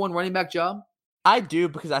that number 1 running back job? I do,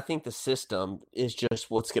 because I think the system is just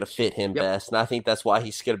what's going to fit him best, and I think that's why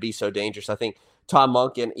he's going to be so dangerous. I think Todd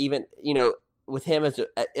Monken, even with him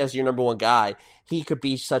as your number 1 guy, he could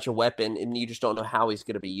be such a weapon, and you just don't know how he's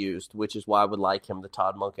going to be used, which is why I would like him the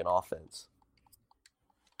Todd Monken offense.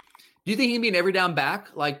 Do you think he can be an every down back,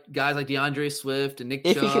 like guys like DeAndre Swift and Nick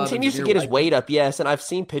Chubb? If he continues to get his weight up, yes. And I've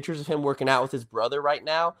seen pictures of him working out with his brother right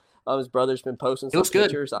now. His brother's been posting some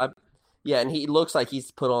pictures. Yeah, and he looks like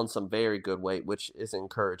he's put on some very good weight, which is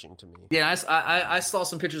encouraging to me. Yeah, I saw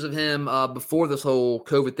some pictures of him before this whole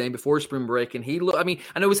COVID thing, before spring break, and he look.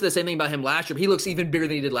 I know we said the same thing about him last year, but he looks even bigger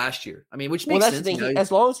than he did last year. Which makes sense. The thing.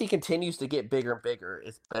 As long as he continues to get bigger and bigger,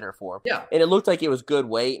 it's better for him. Yeah, and it looked like it was good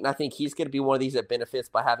weight, and I think he's going to be one of these that benefits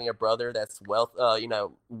by having a brother that's well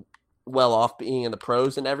off being in the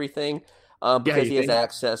pros and everything. because he has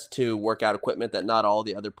access to workout equipment that not all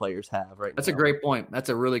the other players have right That's now. a great point. That's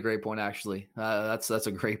a really great point, actually. That's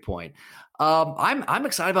a great point. I'm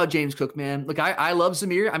excited about James Cook, man. Look, I love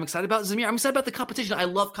Zamir. I'm excited about Zamir. I'm excited about the competition. I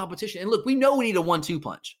love competition. And look, we know we need a 1-2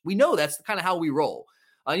 punch. We know that's kind of how we roll.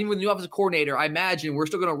 Even with the new offensive coordinator, I imagine we're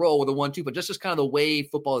still going to roll with a 1-2 punch. That's just kind of the way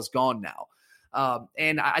football has gone now.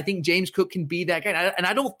 And I think James Cook can be that guy. And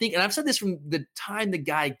I don't think, and I've said this from the time the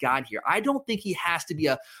guy got here, I don't think he has to be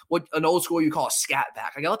what an old school you call a scat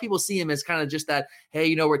back. Like a lot of people see him as kind of just that,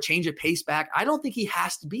 hey, we're change of pace back. I don't think he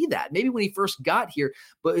has to be that. Maybe when he first got here,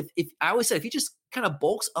 but if I always said, if he just kind of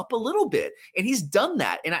bulks up a little bit, and he's done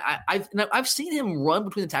that. And I've seen him run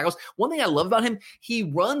between the tackles. One thing I love about him, he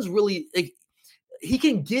runs really he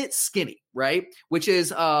can get skinny, right? Which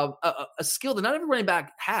is a skill that not every running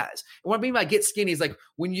back has. And what I mean by get skinny is like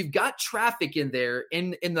when you've got traffic in there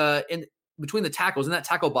in between the tackles in that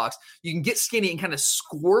tackle box, you can get skinny and kind of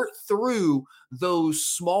squirt through those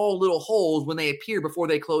small little holes when they appear before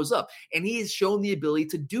they close up. And he has shown the ability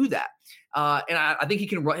to do that. And I think he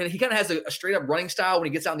can run. And he kind of has a straight up running style when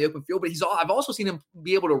he gets out in the open field. But I've also seen him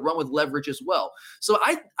be able to run with leverage as well. So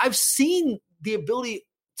I've seen the ability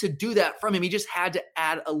to do that from him. He just had to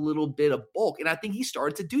add a little bit of bulk. And I think he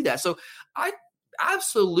started to do that. So I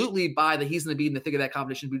absolutely buy that he's going to be in the thick of that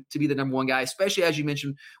competition to be the number one guy, especially as you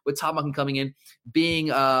mentioned with Todd Monken coming in, bringing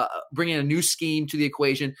a new scheme to the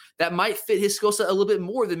equation that might fit his skill set a little bit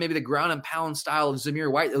more than maybe the ground and pound style of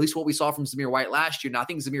Zamir White, at least what we saw from Zamir White last year. Now I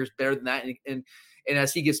think Zamir is better than that. And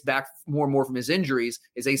as he gets back more and more from his injuries,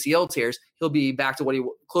 his ACL tears, he'll be back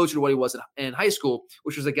to closer to what he was in high school,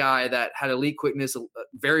 which was a guy that had elite quickness,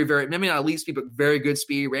 very, very, maybe not elite speed, but very good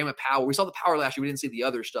speed, ran with power. We saw the power last year. We didn't see the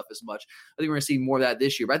other stuff as much. I think we're going to see more of that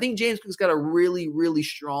this year. But I think James Cook's got a really, really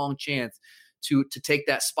strong chance to take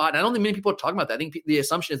that spot. And I don't think many people are talking about that. I think the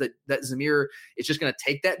assumption is that Zamir is just going to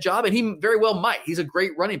take that job, and he very well might. He's a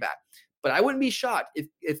great running back. But I wouldn't be shocked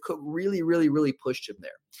if Cook really, really, really pushed him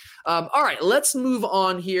there. All right, let's move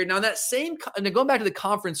on here. Now, going back to the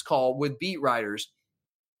conference call with beat writers,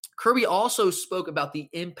 Kirby also spoke about the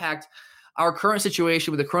impact our current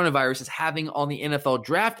situation with the coronavirus is having on the NFL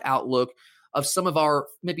draft outlook of some of our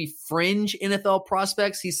maybe fringe NFL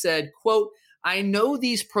prospects. He said, quote, I know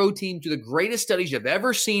these pro teams do the greatest studies you've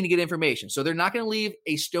ever seen to get information, so they're not going to leave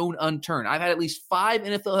a stone unturned. I've had at least 5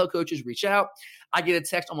 NFL head coaches reach out. I get a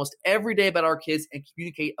text almost every day about our kids and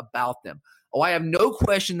communicate about them. Oh, I have no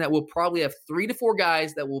question that we'll probably have 3 to 4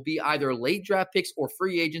 guys that will be either late draft picks or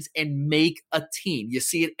free agents and make a team. You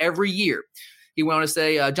see it every year. He went on to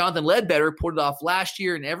say, Jonathan Ledbetter pulled it off last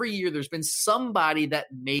year, and every year there's been somebody that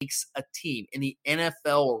makes a team, and the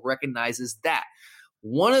NFL recognizes that.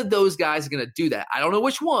 One of those guys is going to do that. I don't know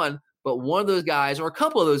which one, but one of those guys or a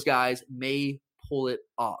couple of those guys may pull it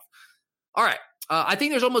off. All right. I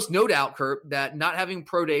think there's almost no doubt, Kurt, that not having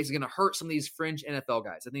pro days is going to hurt some of these fringe NFL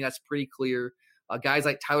guys. I think that's pretty clear. Guys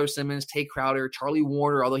like Tyler Simmons, Tate Crowder, Charlie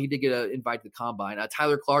Warner, although he did get an invite to the Combine,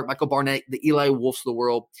 Tyler Clark, Michael Barnett, the Eli Wolfs of the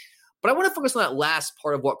world. But I want to focus on that last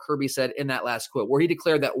part of what Kirby said in that last quote, where he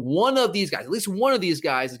declared that one of these guys, at least one of these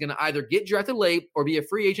guys, is going to either get drafted late or be a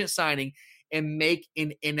free agent signing and make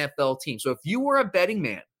an NFL team. So if you were a betting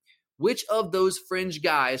man, which of those fringe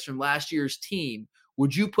guys from last year's team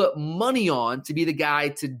would you put money on to be the guy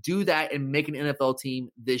to do that and make an NFL team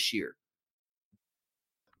this year?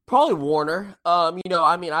 Probably Warner.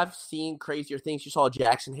 I've seen crazier things. You saw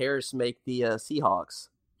Jackson Harris make the Seahawks.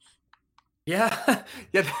 Yeah.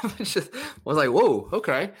 Yeah. I was like, whoa,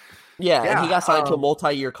 okay. Yeah, and he got signed to a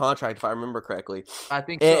multi-year contract, if I remember correctly. I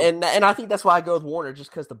think so. And I think that's why I go with Warner, just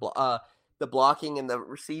because the blocking and the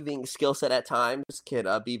receiving skill set at times could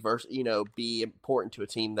be important to a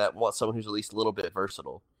team that wants someone who's at least a little bit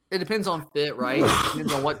versatile. It depends on fit, right? It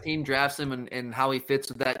depends on what team drafts him and how he fits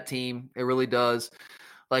with that team. It really does.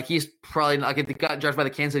 Like, he's probably not going to get drafted by the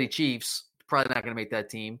Kansas City Chiefs. Probably not going to make that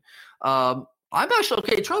team. I'm actually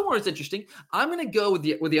okay. Charlie Warner is interesting. I'm going to go with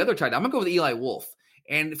the other tight end. I'm going to go with Eli Wolf,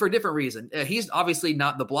 and for a different reason. He's obviously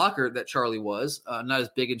not the blocker that Charlie was, not as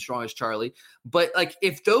big and strong as Charlie. But like,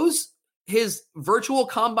 if his virtual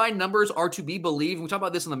combine numbers are to be believed, and we talked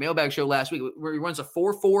about this on the Mailbag Show last week, where he runs a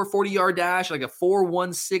 4.4 40-yard dash, like a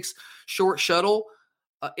 4.16 short shuttle.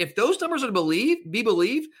 If those numbers are to be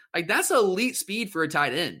believed, like, that's elite speed for a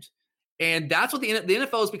tight end. And that's what the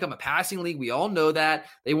NFL has become, a passing league. We all know that.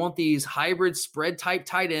 They want these hybrid spread type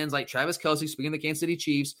tight ends like Travis Kelce, speaking of the Kansas City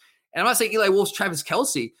Chiefs. And I'm not saying Eli Wolf's Travis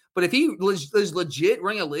Kelce, but if he is legit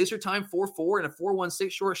running a laser time 4.4 and a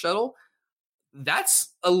 4.16 short shuttle,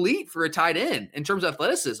 that's elite for a tight end in terms of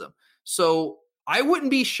athleticism. So I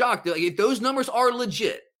wouldn't be shocked if those numbers are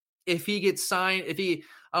legit. if he gets signed, I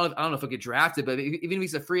don't know if he'll get drafted, but even if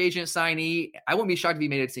he's a free agent signee, I wouldn't be shocked if he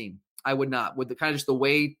made a team. I would not. With the kind of just the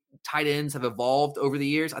way tight ends have evolved over the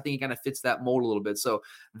years, I think he kind of fits that mold a little bit. So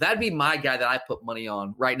that'd be my guy that I put money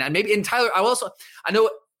on right now. Maybe in Tyler,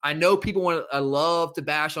 I know people I love to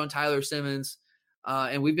bash on Tyler Simmons,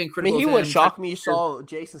 and we've been critical. He would shock me. You saw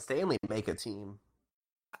Jason Stanley make a team.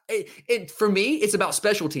 For me, it's about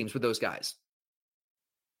special teams with those guys.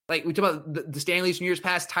 Like we talk about the Stanleys from years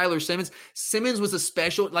past, Tyler Simmons. Simmons was a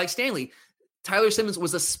special, like Stanley. Tyler Simmons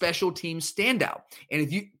was a special team standout. And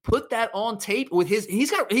if you put that on tape with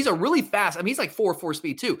he's a really fast, I mean, he's like 4.4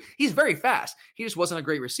 speed too. He's very fast. He just wasn't a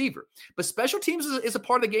great receiver. But special teams is a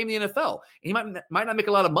part of the game in the NFL. And he might not make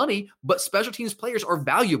a lot of money, but special teams players are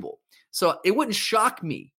valuable. So it wouldn't shock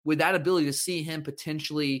me with that ability to see him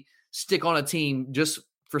potentially stick on a team just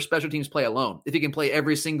for special teams play alone. If he can play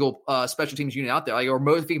every single special teams unit out there,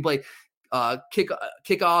 if he can play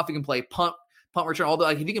kickoff, he can play punt return, all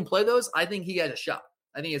if he can play those, I think he has a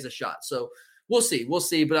shot. So we'll see.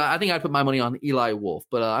 But I think I'd put my money on Eli Wolf,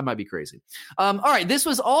 but I might be crazy. All right. This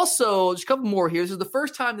was also just a couple more here. This is the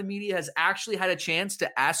first time the media has actually had a chance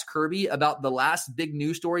to ask Kirby about the last big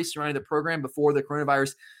news story surrounding the program before the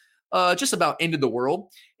coronavirus just about ended the world.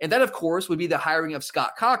 And that, of course, would be the hiring of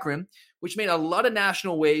Scott Cochran, which made a lot of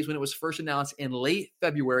national waves when it was first announced in late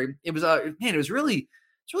February. It was really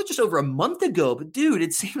just over a month ago, but dude,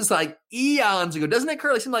 it seems like eons ago. Doesn't it,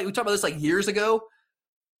 Curly? It seems like we talked about this like years ago.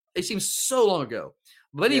 It seems so long ago.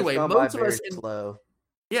 But anyway, most of us slow.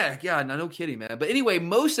 Yeah, no kidding, man. But anyway,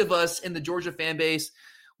 most of us in the Georgia fan base,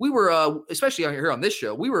 we were, especially here on this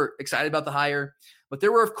show, we were excited about the hire. But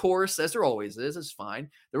there were, of course, as there always is, it's fine.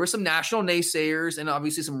 There were some national naysayers and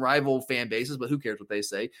obviously some rival fan bases, but who cares what they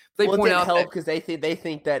say? They point out because they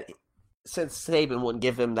think that since Saban wouldn't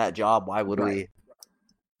give him that job, why would we?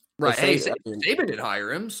 Right. Hey, Saban didn't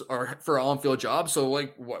hire him for an on-field job, so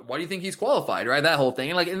like, why do you think he's qualified? Right, that whole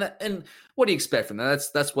thing, and what do you expect from that?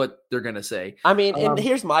 That's what they're gonna say. I mean, and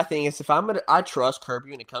here's my thing: is I trust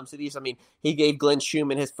Kirby when it comes to these. I mean, he gave Glenn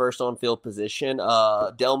Schumann his first on-field position.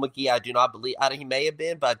 Dell McGee, I do not believe. He may have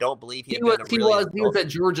been, but I don't believe he was at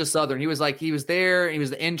Georgia Southern. He was there. He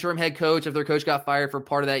was the interim head coach if their coach got fired for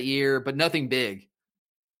part of that year, but nothing big.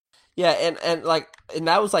 Yeah, and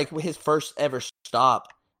that was like his first ever stop.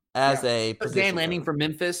 As a Dan Lanning from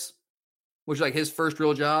Memphis, which was like his first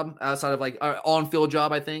real job outside of like on-field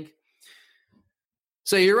job, I think.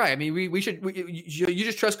 So you're right. I mean, you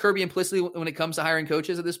just trust Kirby implicitly when it comes to hiring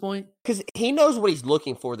coaches at this point? Because he knows what he's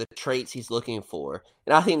looking for, the traits he's looking for.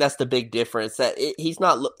 And I think that's the big difference, that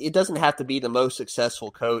it doesn't have to be the most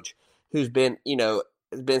successful coach who's been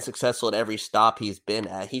successful at every stop he's been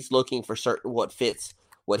at. He's looking for what fits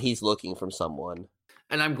what he's looking from someone.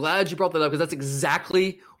 And I'm glad you brought that up because that's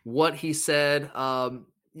exactly what he said.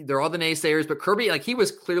 There are the naysayers, but Kirby, he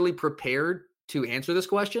was clearly prepared to answer this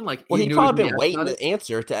question. He'd probably been waiting to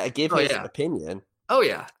answer to give his opinion. Oh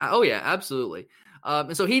yeah, absolutely.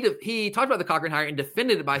 And so he talked about the Cochran hire and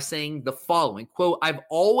defended it by saying the following, quote, "I've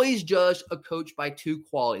always judged a coach by two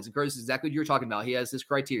qualities." And Curtis is exactly what you're talking about. He has this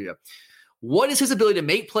criteria. What is his ability to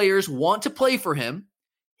make players want to play for him?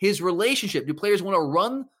 His relationship. Do players want to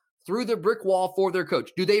run through the brick wall for their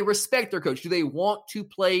coach? Do they respect their coach? Do they want to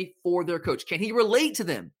play for their coach? Can he relate to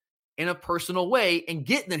them in a personal way and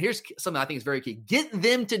get them? Here's something I think is very key. Get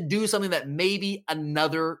them to do something that maybe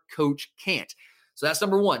another coach can't. So that's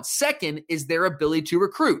number one. Second is their ability to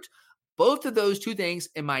recruit. Both of those two things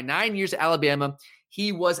in my 9 years at Alabama,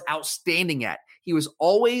 he was outstanding at. He was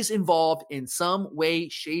always involved in some way,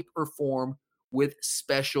 shape, or form with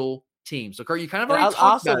special teams. So, Kurt, you kind of already talked about it.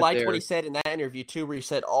 I also liked what he said in that interview, too, where he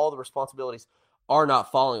said all the responsibilities are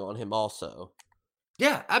not falling on him also.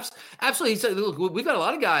 Yeah, absolutely. He said, look, we've got a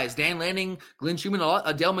lot of guys, Dan Lanning, Glenn Schumann,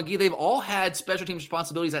 Dell McGee, they've all had special teams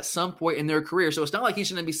responsibilities at some point in their career. So it's not like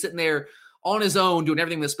he's going to be sitting there on his own doing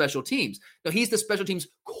everything with special teams. No, he's the special teams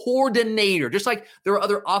coordinator. Just like there are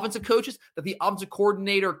other offensive coaches that the offensive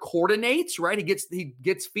coordinator coordinates, right? He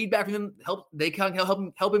gets feedback from them, they can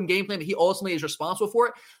help him game plan, but he ultimately is responsible for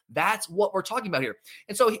it. That's what we're talking about here.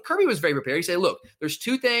 And so Kirby was very prepared. He said, look, there's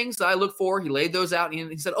two things that I look for. He laid those out,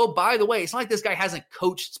 and he said, oh, by the way, it's not like this guy hasn't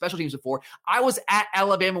coached special teams before. I was at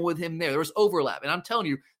Alabama with him there. There was overlap. And I'm telling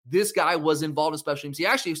you, this guy was involved in special teams. He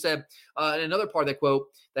actually said in another part of that quote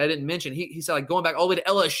that I didn't mention, he said, like, going back all the way to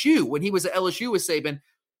LSU, when he was at LSU with Saban,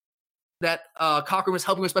 that Cochran was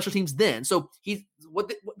helping with special teams then. So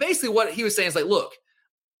basically what he was saying is like, look,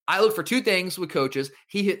 I look for two things with coaches.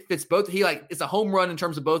 Fits both. It's a home run in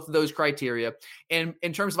terms of both of those criteria. And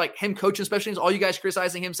in terms of like him coaching special teams, all you guys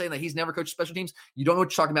criticizing him saying that he's never coached special teams, you don't know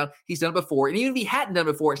what you're talking about. He's done it before. And even if he hadn't done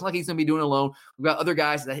it before, it's not like he's going to be doing it alone. We've got other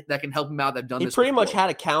guys that can help him out that have done this. He pretty before. much had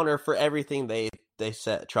a counter for everything they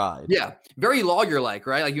tried. Yeah. Very lawyer-like,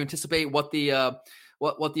 right? Like you anticipate what the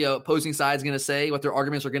what the opposing side is going to say, what their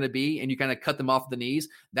arguments are going to be, and you kind of cut them off at the knees.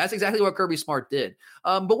 That's exactly what Kirby Smart did.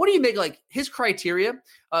 But what do you make like his criteria?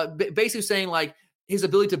 Basically saying like his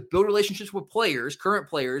ability to build relationships with players, current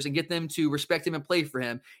players, and get them to respect him and play for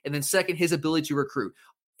him. And then second, his ability to recruit.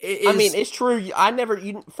 It's true.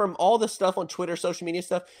 From all the stuff on Twitter, social media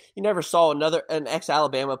stuff, you never saw an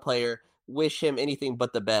ex-Alabama player wish him anything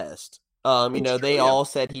but the best. They all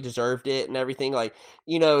said he deserved it and everything. Like,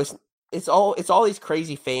 it's all these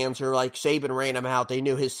crazy fans who are like, Saban ran him out. They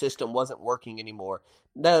knew his system wasn't working anymore.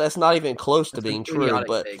 No, that's not even close to being true.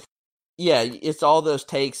 But yeah, it's all those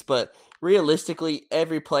takes. But realistically,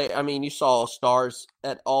 every player, you saw stars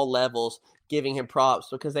at all levels giving him props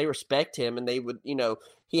because they respect him and they would,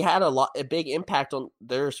 he had a big impact on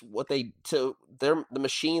the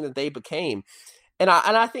machine that they became. And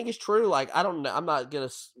I think it's true. Like, I don't know. I'm not going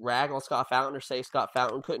to rag on Scott Fountain or say Scott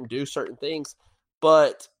Fountain couldn't do certain things,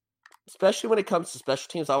 but especially when it comes to special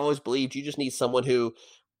teams, I've always believed you just need someone who,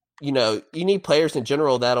 you need players in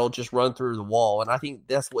general that'll just run through the wall. And I think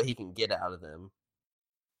that's what he can get out of them.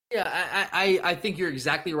 Yeah, I think you're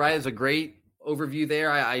exactly right. It's a great overview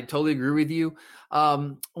there. I totally agree with you.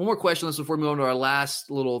 One more question before we move on to our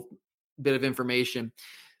last little bit of information.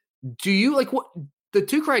 Do you like what the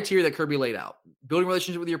two criteria that Kirby laid out? Building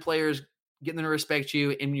relationships with your players, getting them to respect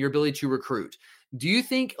you, and your ability to recruit. Do you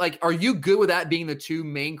think, are you good with that being the two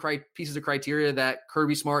main pieces of criteria that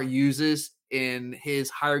Kirby Smart uses in his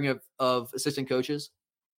hiring of assistant coaches?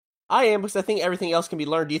 I am, because I think everything else can be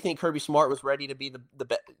learned. Do you think Kirby Smart was ready to be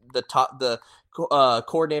the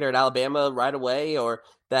coordinator at Alabama right away, or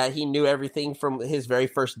that he knew everything from his very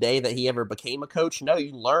first day that he ever became a coach? No,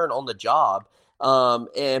 you learn on the job.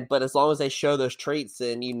 But as long as they show those traits,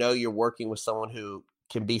 then you're working with someone who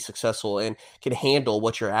can be successful and can handle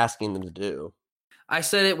what you're asking them to do. I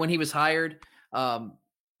said it when he was hired. I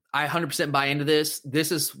 100% buy into this.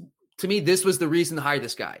 To me, this was the reason to hire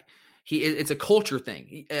this guy. It's a culture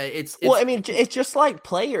thing. It's just like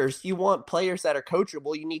players. You want players that are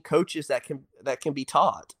coachable. You need coaches that can be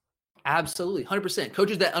taught. Absolutely, 100%.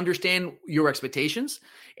 Coaches that understand your expectations,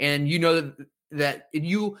 and that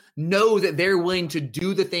they're willing to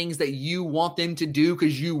do the things that you want them to do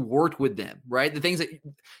because you worked with them, right? The things that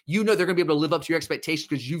they're going to be able to live up to your expectations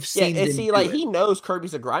because you've seen them do it. He knows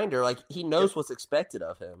Kirby's a grinder. Like, he knows what's expected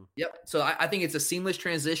of him. Yep. So I think it's a seamless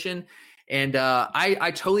transition, and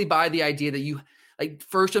I totally buy the idea that you, like,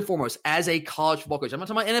 first and foremost, as a college football coach, I'm not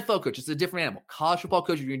talking about NFL coach. It's a different animal. College football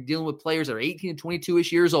coach, if you're dealing with players that are 18 to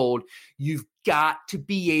 22-ish years old, you've got to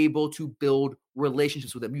be able to build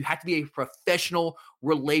relationships with them. You have to be a professional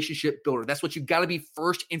relationship builder. That's what you got to be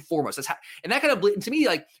first and foremost. And that kind of, to me,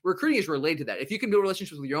 like, recruiting is related to that. If you can build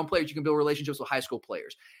relationships with your own players, you can build relationships with high school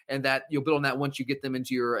players, and that you'll build on that once you get them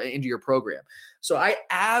into your program. So I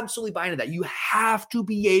absolutely buy into that. You have to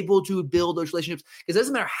be able to build those relationships, because it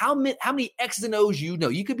doesn't matter how many X's and O's you know.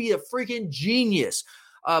 You could be a freaking genius,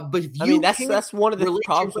 but if you that's one of the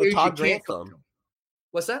problems with Todd Grantham.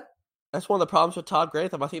 What's that? That's one of the problems with Todd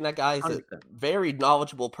Grantham. I think that guy is 100%. A very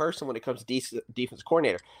knowledgeable person when it comes to defense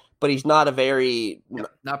coordinator, but he's not a very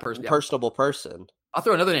personable person. I'll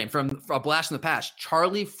throw another name from a blast from the past: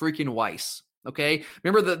 Charlie freaking Weiss. Okay,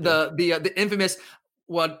 remember the infamous.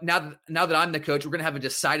 Well, now that I'm the coach, we're going to have a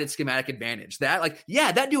decided schematic advantage.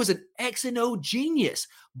 That dude was an X and O genius,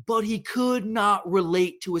 but he could not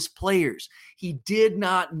relate to his players. He did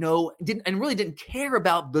not know, really didn't care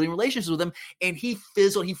about building relationships with them, and he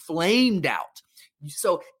fizzled. He flamed out.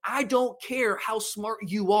 So I don't care how smart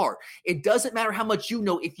you are. It doesn't matter how much you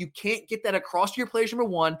know if you can't get that across to your players, number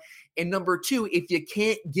one. And number two, if you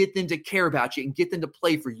can't get them to care about you and get them to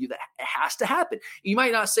play for you, that has to happen. You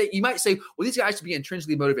might say, well, these guys should be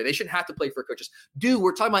intrinsically motivated. They shouldn't have to play for coaches. Dude,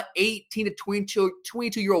 we're talking about 18 to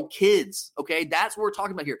 22-year-old kids, okay? That's what we're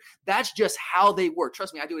talking about here. That's just how they work.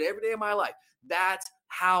 Trust me, I do it every day of my life. That's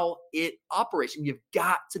how it operates, and you've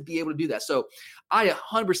got to be able to do that. So I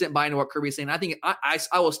 100% buy into what Kirby is saying. I think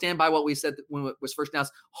I will stand by what we said when it was first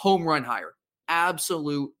announced: home run hire,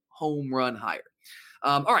 absolute home run hire.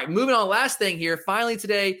 All right, moving on. Last thing here. Finally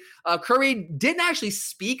today, Kirby didn't actually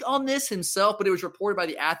speak on this himself, but it was reported by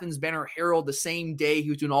the Athens Banner-Herald the same day he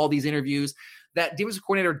was doing all these interviews that defensive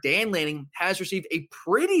coordinator Dan Lanning has received a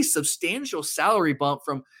pretty substantial salary bump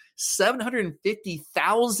from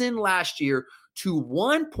 $750,000 last year to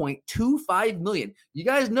 $1.25 million. You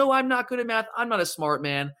guys know I'm not good at math. I'm not a smart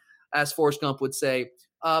man, as Forrest Gump would say.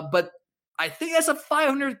 But I think that's a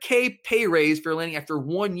 $500K pay raise for Lanning after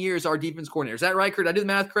 1 year as our defense coordinator. Is that right, Kurt? Did I do the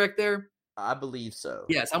math correct there? I believe so.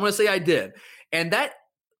 Yes, I'm going to say I did. And that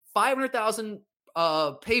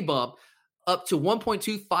 $500,000 pay bump up to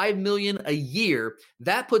 $1.25 million a year,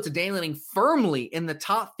 that puts Dan Lanning firmly in the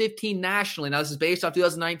top 15 nationally. Now, this is based off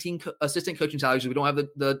 2019 assistant coaching salaries. We don't have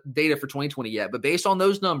the data for 2020 yet, but based on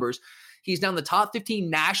those numbers, he's down the top 15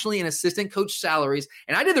 nationally in assistant coach salaries.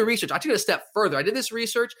 And I did the research. I took it a step further. I did this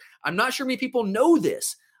research. I'm not sure many people know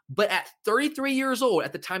this, but at 33 years old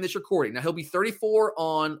at the time this recording, now he'll be 34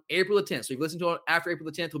 on April the 10th. So if you listen to him after April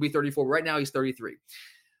the 10th, he'll be 34. Right now, he's 33.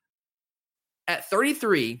 At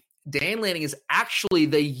 33, Dan Lanning is actually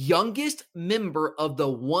the youngest member of the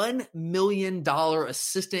 $1 million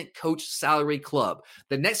assistant coach salary club.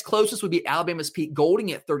 The next closest would be Alabama's Pete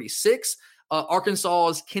Golding at 36.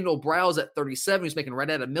 Arkansas's Kendall Browse at 37, who's making right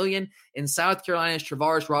at $1 million. And South Carolina's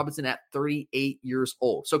Travaris Robinson at 38 years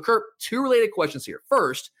old. So, Kurt, two related questions here.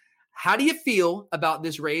 First, how do you feel about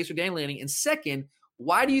this raise for Dan Lanning? And second,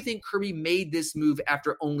 why do you think Kirby made this move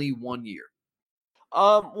after only 1 year?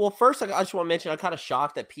 Well, first, I just want to mention I'm kind of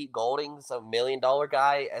shocked that Pete Golding's a $1 million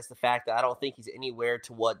guy, as the fact that I don't think he's anywhere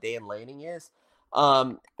to what Dan Lanning is. A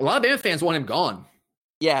lot of Bama fans want him gone.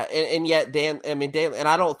 Yeah, and yet Dan, and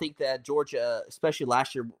I don't think that Georgia, especially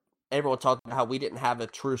last year, everyone talked about how we didn't have a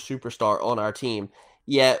true superstar on our team,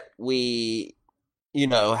 yet we,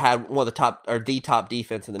 had one of the top or the top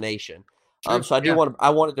defense in the nation. So I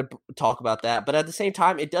wanted to talk about that, but at the same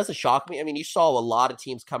time, it doesn't shock me. I mean, you saw a lot of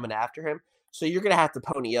teams coming after him. So you're going to have to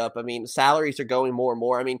pony up. I mean, salaries are going more and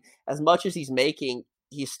more. I mean, as much as he's making,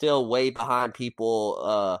 he's still way behind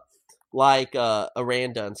people like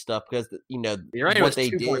Aranda and stuff because, what they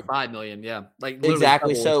did. $2.5 million, yeah.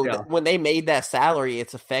 Exactly. So when they made that salary,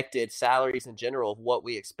 it's affected salaries in general of what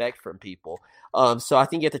we expect from people. So I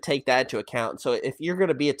think you have to take that into account. So if you're going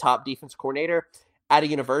to be a top defense coordinator at a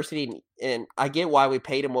university, and I get why we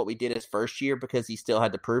paid him what we did his first year because he still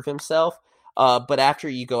had to prove himself. But after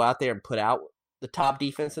you go out there and put out the top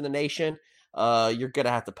defense in the nation, you're going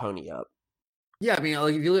to have to pony up. Yeah, I mean,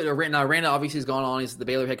 like if you look at Aranda obviously has gone on. He's the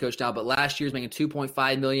Baylor head coach now, but last year's making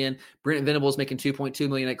 $2.5 million. Brent Venables making $2.2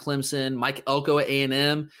 million at Clemson. Mike Elko at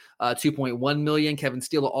A&M, $2.1 million. Kevin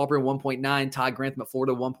Steele at Auburn, $1.9. Todd Grantham at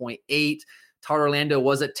Florida, $1.8. Todd Orlando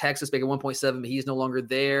was at Texas making $1.7, but he's no longer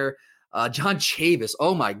there. John Chavis,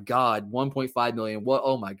 oh my God, $1.5 million. What?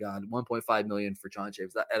 Oh my God, $1.5 million for John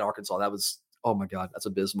Chavis at Arkansas. That was, oh my God, that's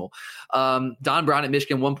abysmal. Don Brown at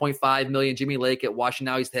Michigan, $1.5 million. Jimmy Lake at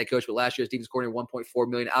Washington, now he's the head coach, but last year's defense coordinator, $1.4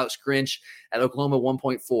 million. Alex Grinch at Oklahoma,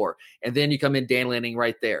 $1.4. And then you come in Dan Lanning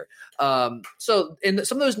right there. So, and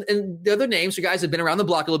some of those, and the other names, you guys have been around the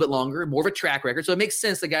block a little bit longer, more of a track record. So it makes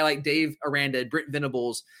sense the guy like Dave Aranda, Brent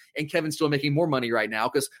Venables, and Kevin Steele making more money right now.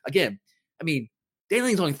 Because again, I mean, Dan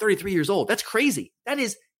Lanning's only 33 years old. That's crazy. That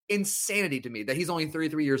is insanity to me that he's only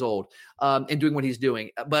 33 years old and doing what he's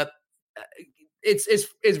doing. But it's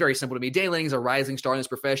very simple to me. Dan Lanning's a rising star in this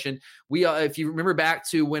profession. We, if you remember back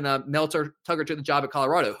to when Mel Tucker took the job at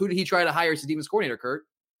Colorado, who did he try to hire as his defense coordinator, Kurt?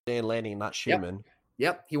 Dan Lanning, not Schumann.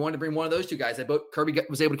 Yep. He wanted to bring one of those two guys. Kirby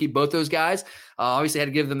was able to keep both those guys. Obviously had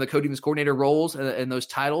to give them the co-defense coordinator roles and those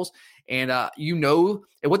titles. And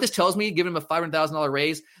and what this tells me, giving him a $500,000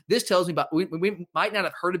 raise, this tells me about, we might not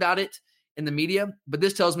have heard about it in the media, but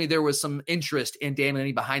this tells me there was some interest in Dan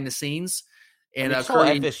Lanning behind the scenes. And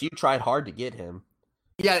FSU tried hard to get him.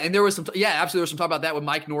 Yeah, and there was absolutely. There was some talk about that with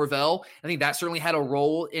Mike Norvell. I think that certainly had a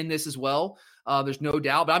role in this as well. There's no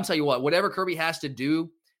doubt. But I'm telling you what, whatever Kirby has to do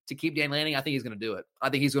to keep Dan Lanning, I think he's going to do it. I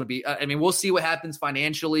think he's going to be. I mean, we'll see what happens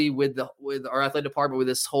financially with our athletic department with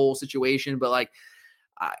this whole situation. But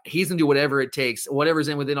he's going to do whatever it takes, whatever's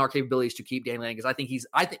within our capabilities to keep Dan Lanning. Because I think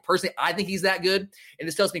he's that good. And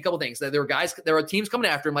this tells me a couple things: that there are teams coming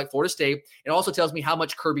after him, like Florida State. It also tells me how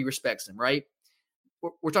much Kirby respects him. Right?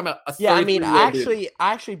 We're talking about a 33-year-old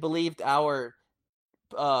I actually believed our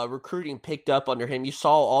recruiting picked up under him. You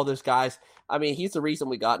saw all those guys. I mean, he's the reason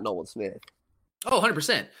we got Nolan Smith. Oh, 100%.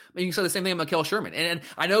 I mean, you can say the same thing about Mikael Sherman. And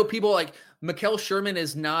I know people like Mikael Sherman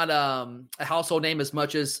is not a household name as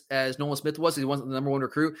much as Nolan Smith was. He wasn't the number one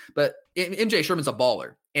recruit, but MJ Sherman's a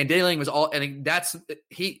baller. And Dan Lanning was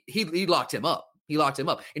he locked him up. He locked him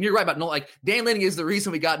up. And you're right about Nolan. Dan Lanning is the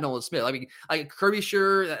reason we got Nolan Smith. I mean, Kirby,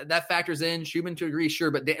 sure, that factors in. Schumann to a degree,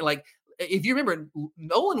 sure. But if you remember,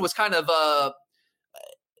 Nolan was kind of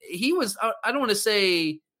he was. I don't want to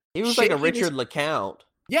say he was like a Richard LeCount.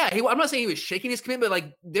 Yeah, I'm not saying he was shaking his commitment, but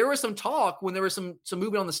like there was some talk when there was some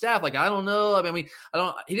movement on the staff. Like I don't know. I mean,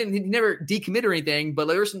 he never decommitted or anything, but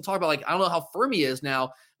there was some talk about like I don't know how firm he is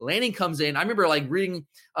now. Lanning comes in. I remember like reading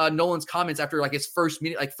Nolan's comments after like his first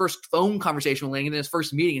meeting, like first phone conversation with Lanning in his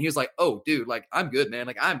first meeting, and he was like, "Oh, dude, like I'm good, man.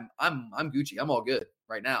 Like I'm Gucci. I'm all good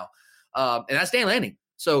right now." And that's Dan Lanning.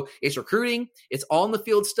 So it's recruiting. It's on the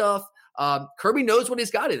field stuff. Kirby knows what he's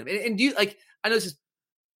got in him. And do you like? I know this is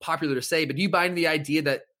popular to say, but do you buy into the idea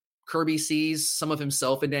that Kirby sees some of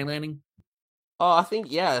himself in Dan Lanning? Oh, I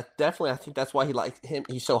think, yeah, definitely. I think that's why he likes him.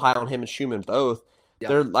 He's so high on him and Schumann both. Yeah.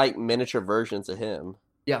 They're like miniature versions of him.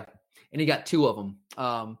 Yeah. And he got two of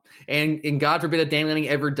them. And God forbid if Dan Lanning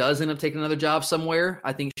ever does end up taking another job somewhere,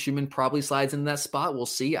 I think Schumann probably slides in that spot. We'll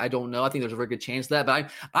see. I don't know. I think there's a very good chance of that.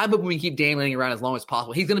 But I'm hoping we can keep Dan Lanning around as long as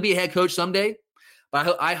possible. He's going to be a head coach someday.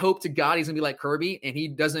 But I hope to God he's going to be like Kirby and he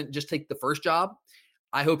doesn't just take the first job.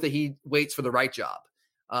 I hope that he waits for the right job.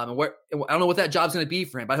 I don't know what that job's going to be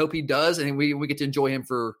for him, but I hope he does. And we get to enjoy him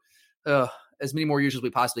for as many more years as we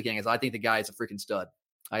possibly can. Because I think the guy is a freaking stud.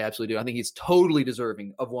 I absolutely do. I think he's totally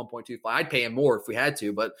deserving of 1.25. I'd pay him more if we had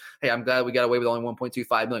to, but hey, I'm glad we got away with only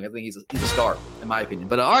 1.25 million. I think he's a star in my opinion.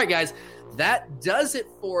 But all right, guys, that does it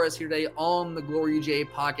for us here today on the Glory UGA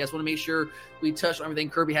podcast. Want to make sure we touched on everything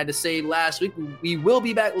Kirby had to say last week. We will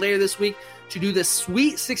be back later this week to do the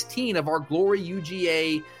Sweet 16 of our Glory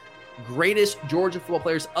UGA greatest Georgia football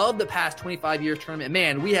players of the past 25 years tournament.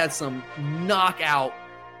 Man, we had some knockout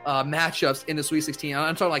matchups in the Sweet 16.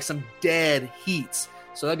 I'm talking like some dead heats.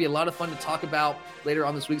 So that'd be a lot of fun to talk about later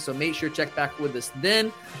on this week. So make sure to check back with us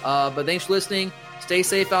then. But thanks for listening. Stay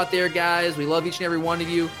safe out there, guys. We love each and every one of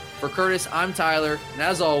you. For Curtis, I'm Tyler. And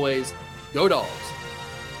as always, go Dogs.